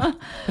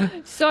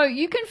 So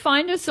you can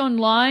find us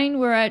online.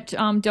 We're at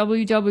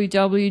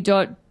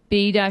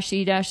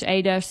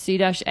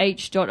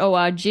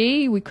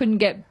www.b-e-a-c-h.org. We couldn't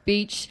get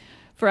beach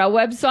for our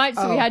website,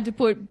 so we had to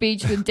put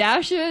beach with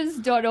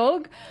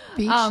dashes.org.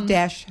 Beach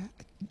dash.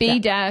 B-E- a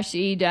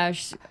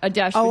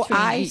dash Oh, between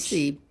I each.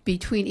 see.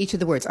 Between each of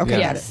the words. Okay,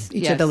 Yes, got it.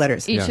 Each yes. of the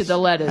letters. Each Yes. of the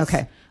letters.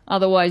 Okay.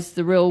 Otherwise,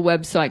 the real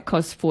website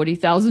costs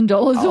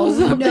 $40,000 or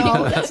something.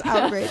 No, that's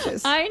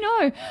outrageous. I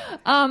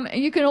know.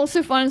 You can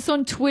also find us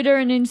on Twitter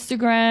and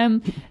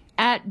Instagram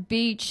at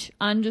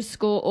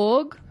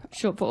beach_org,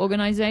 short for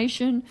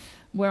organization.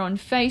 We're on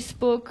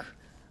Facebook.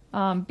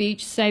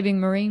 beach saving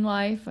marine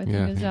life, I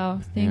think is our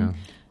thing.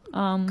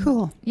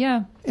 Cool.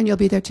 Yeah. And you'll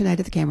be there tonight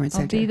at the Cameron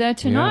Center. I'll be there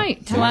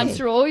tonight to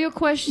answer all your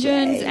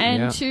questions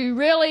and to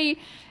really,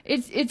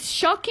 it's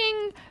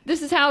shocking.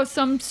 This is how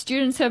some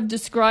students have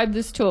described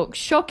this talk.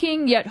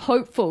 Shocking yet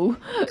hopeful.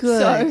 Good.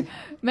 So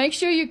make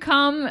sure you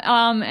come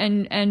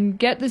and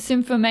get this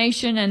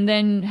information and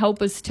then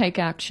help us take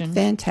action.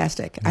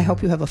 Fantastic. I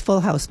hope you have a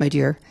full house, my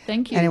dear.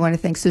 Thank you. And I want to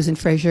thank Susan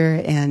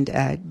Fraser and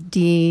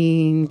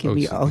Dean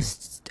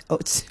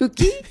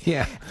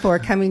Otsuki for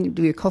coming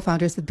to be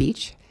co-founders of the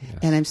beach. Yes.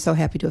 And I'm so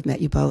happy to have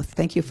met you both.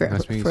 Thank you for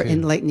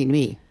enlightening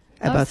me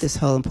about this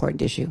whole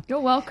important issue.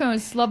 You're welcome.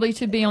 It's lovely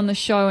to be on the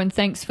show, and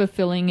thanks for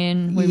filling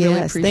in. We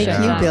really appreciate it.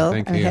 Thank you, Bill.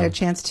 Thank you. I had a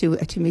chance to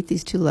meet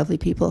these two lovely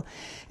people,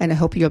 and I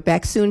hope you're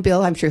back soon,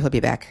 Bill. I'm sure he'll be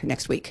back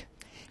next week.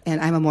 And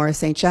I'm Amora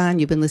St. John.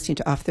 You've been listening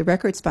to Off the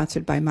Record,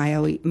 sponsored by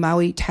Maui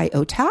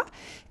Taiota.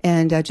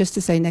 And just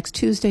to say, next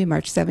Tuesday,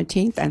 March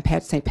 17th,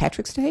 on St.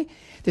 Patrick's Day,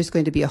 there's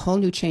going to be a whole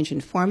new change in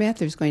format.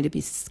 There's going to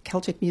be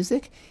Celtic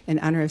music in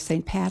honor of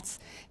St. Pat's.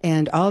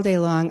 And all day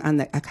long on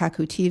the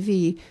Akaku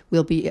TV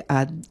will be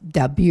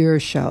the beer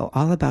show,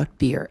 all about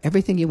beer.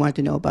 Everything you want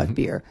to know about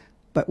beer,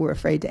 but we're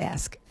afraid to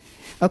ask.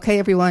 Okay,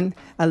 everyone.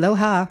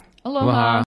 Aloha. Aloha.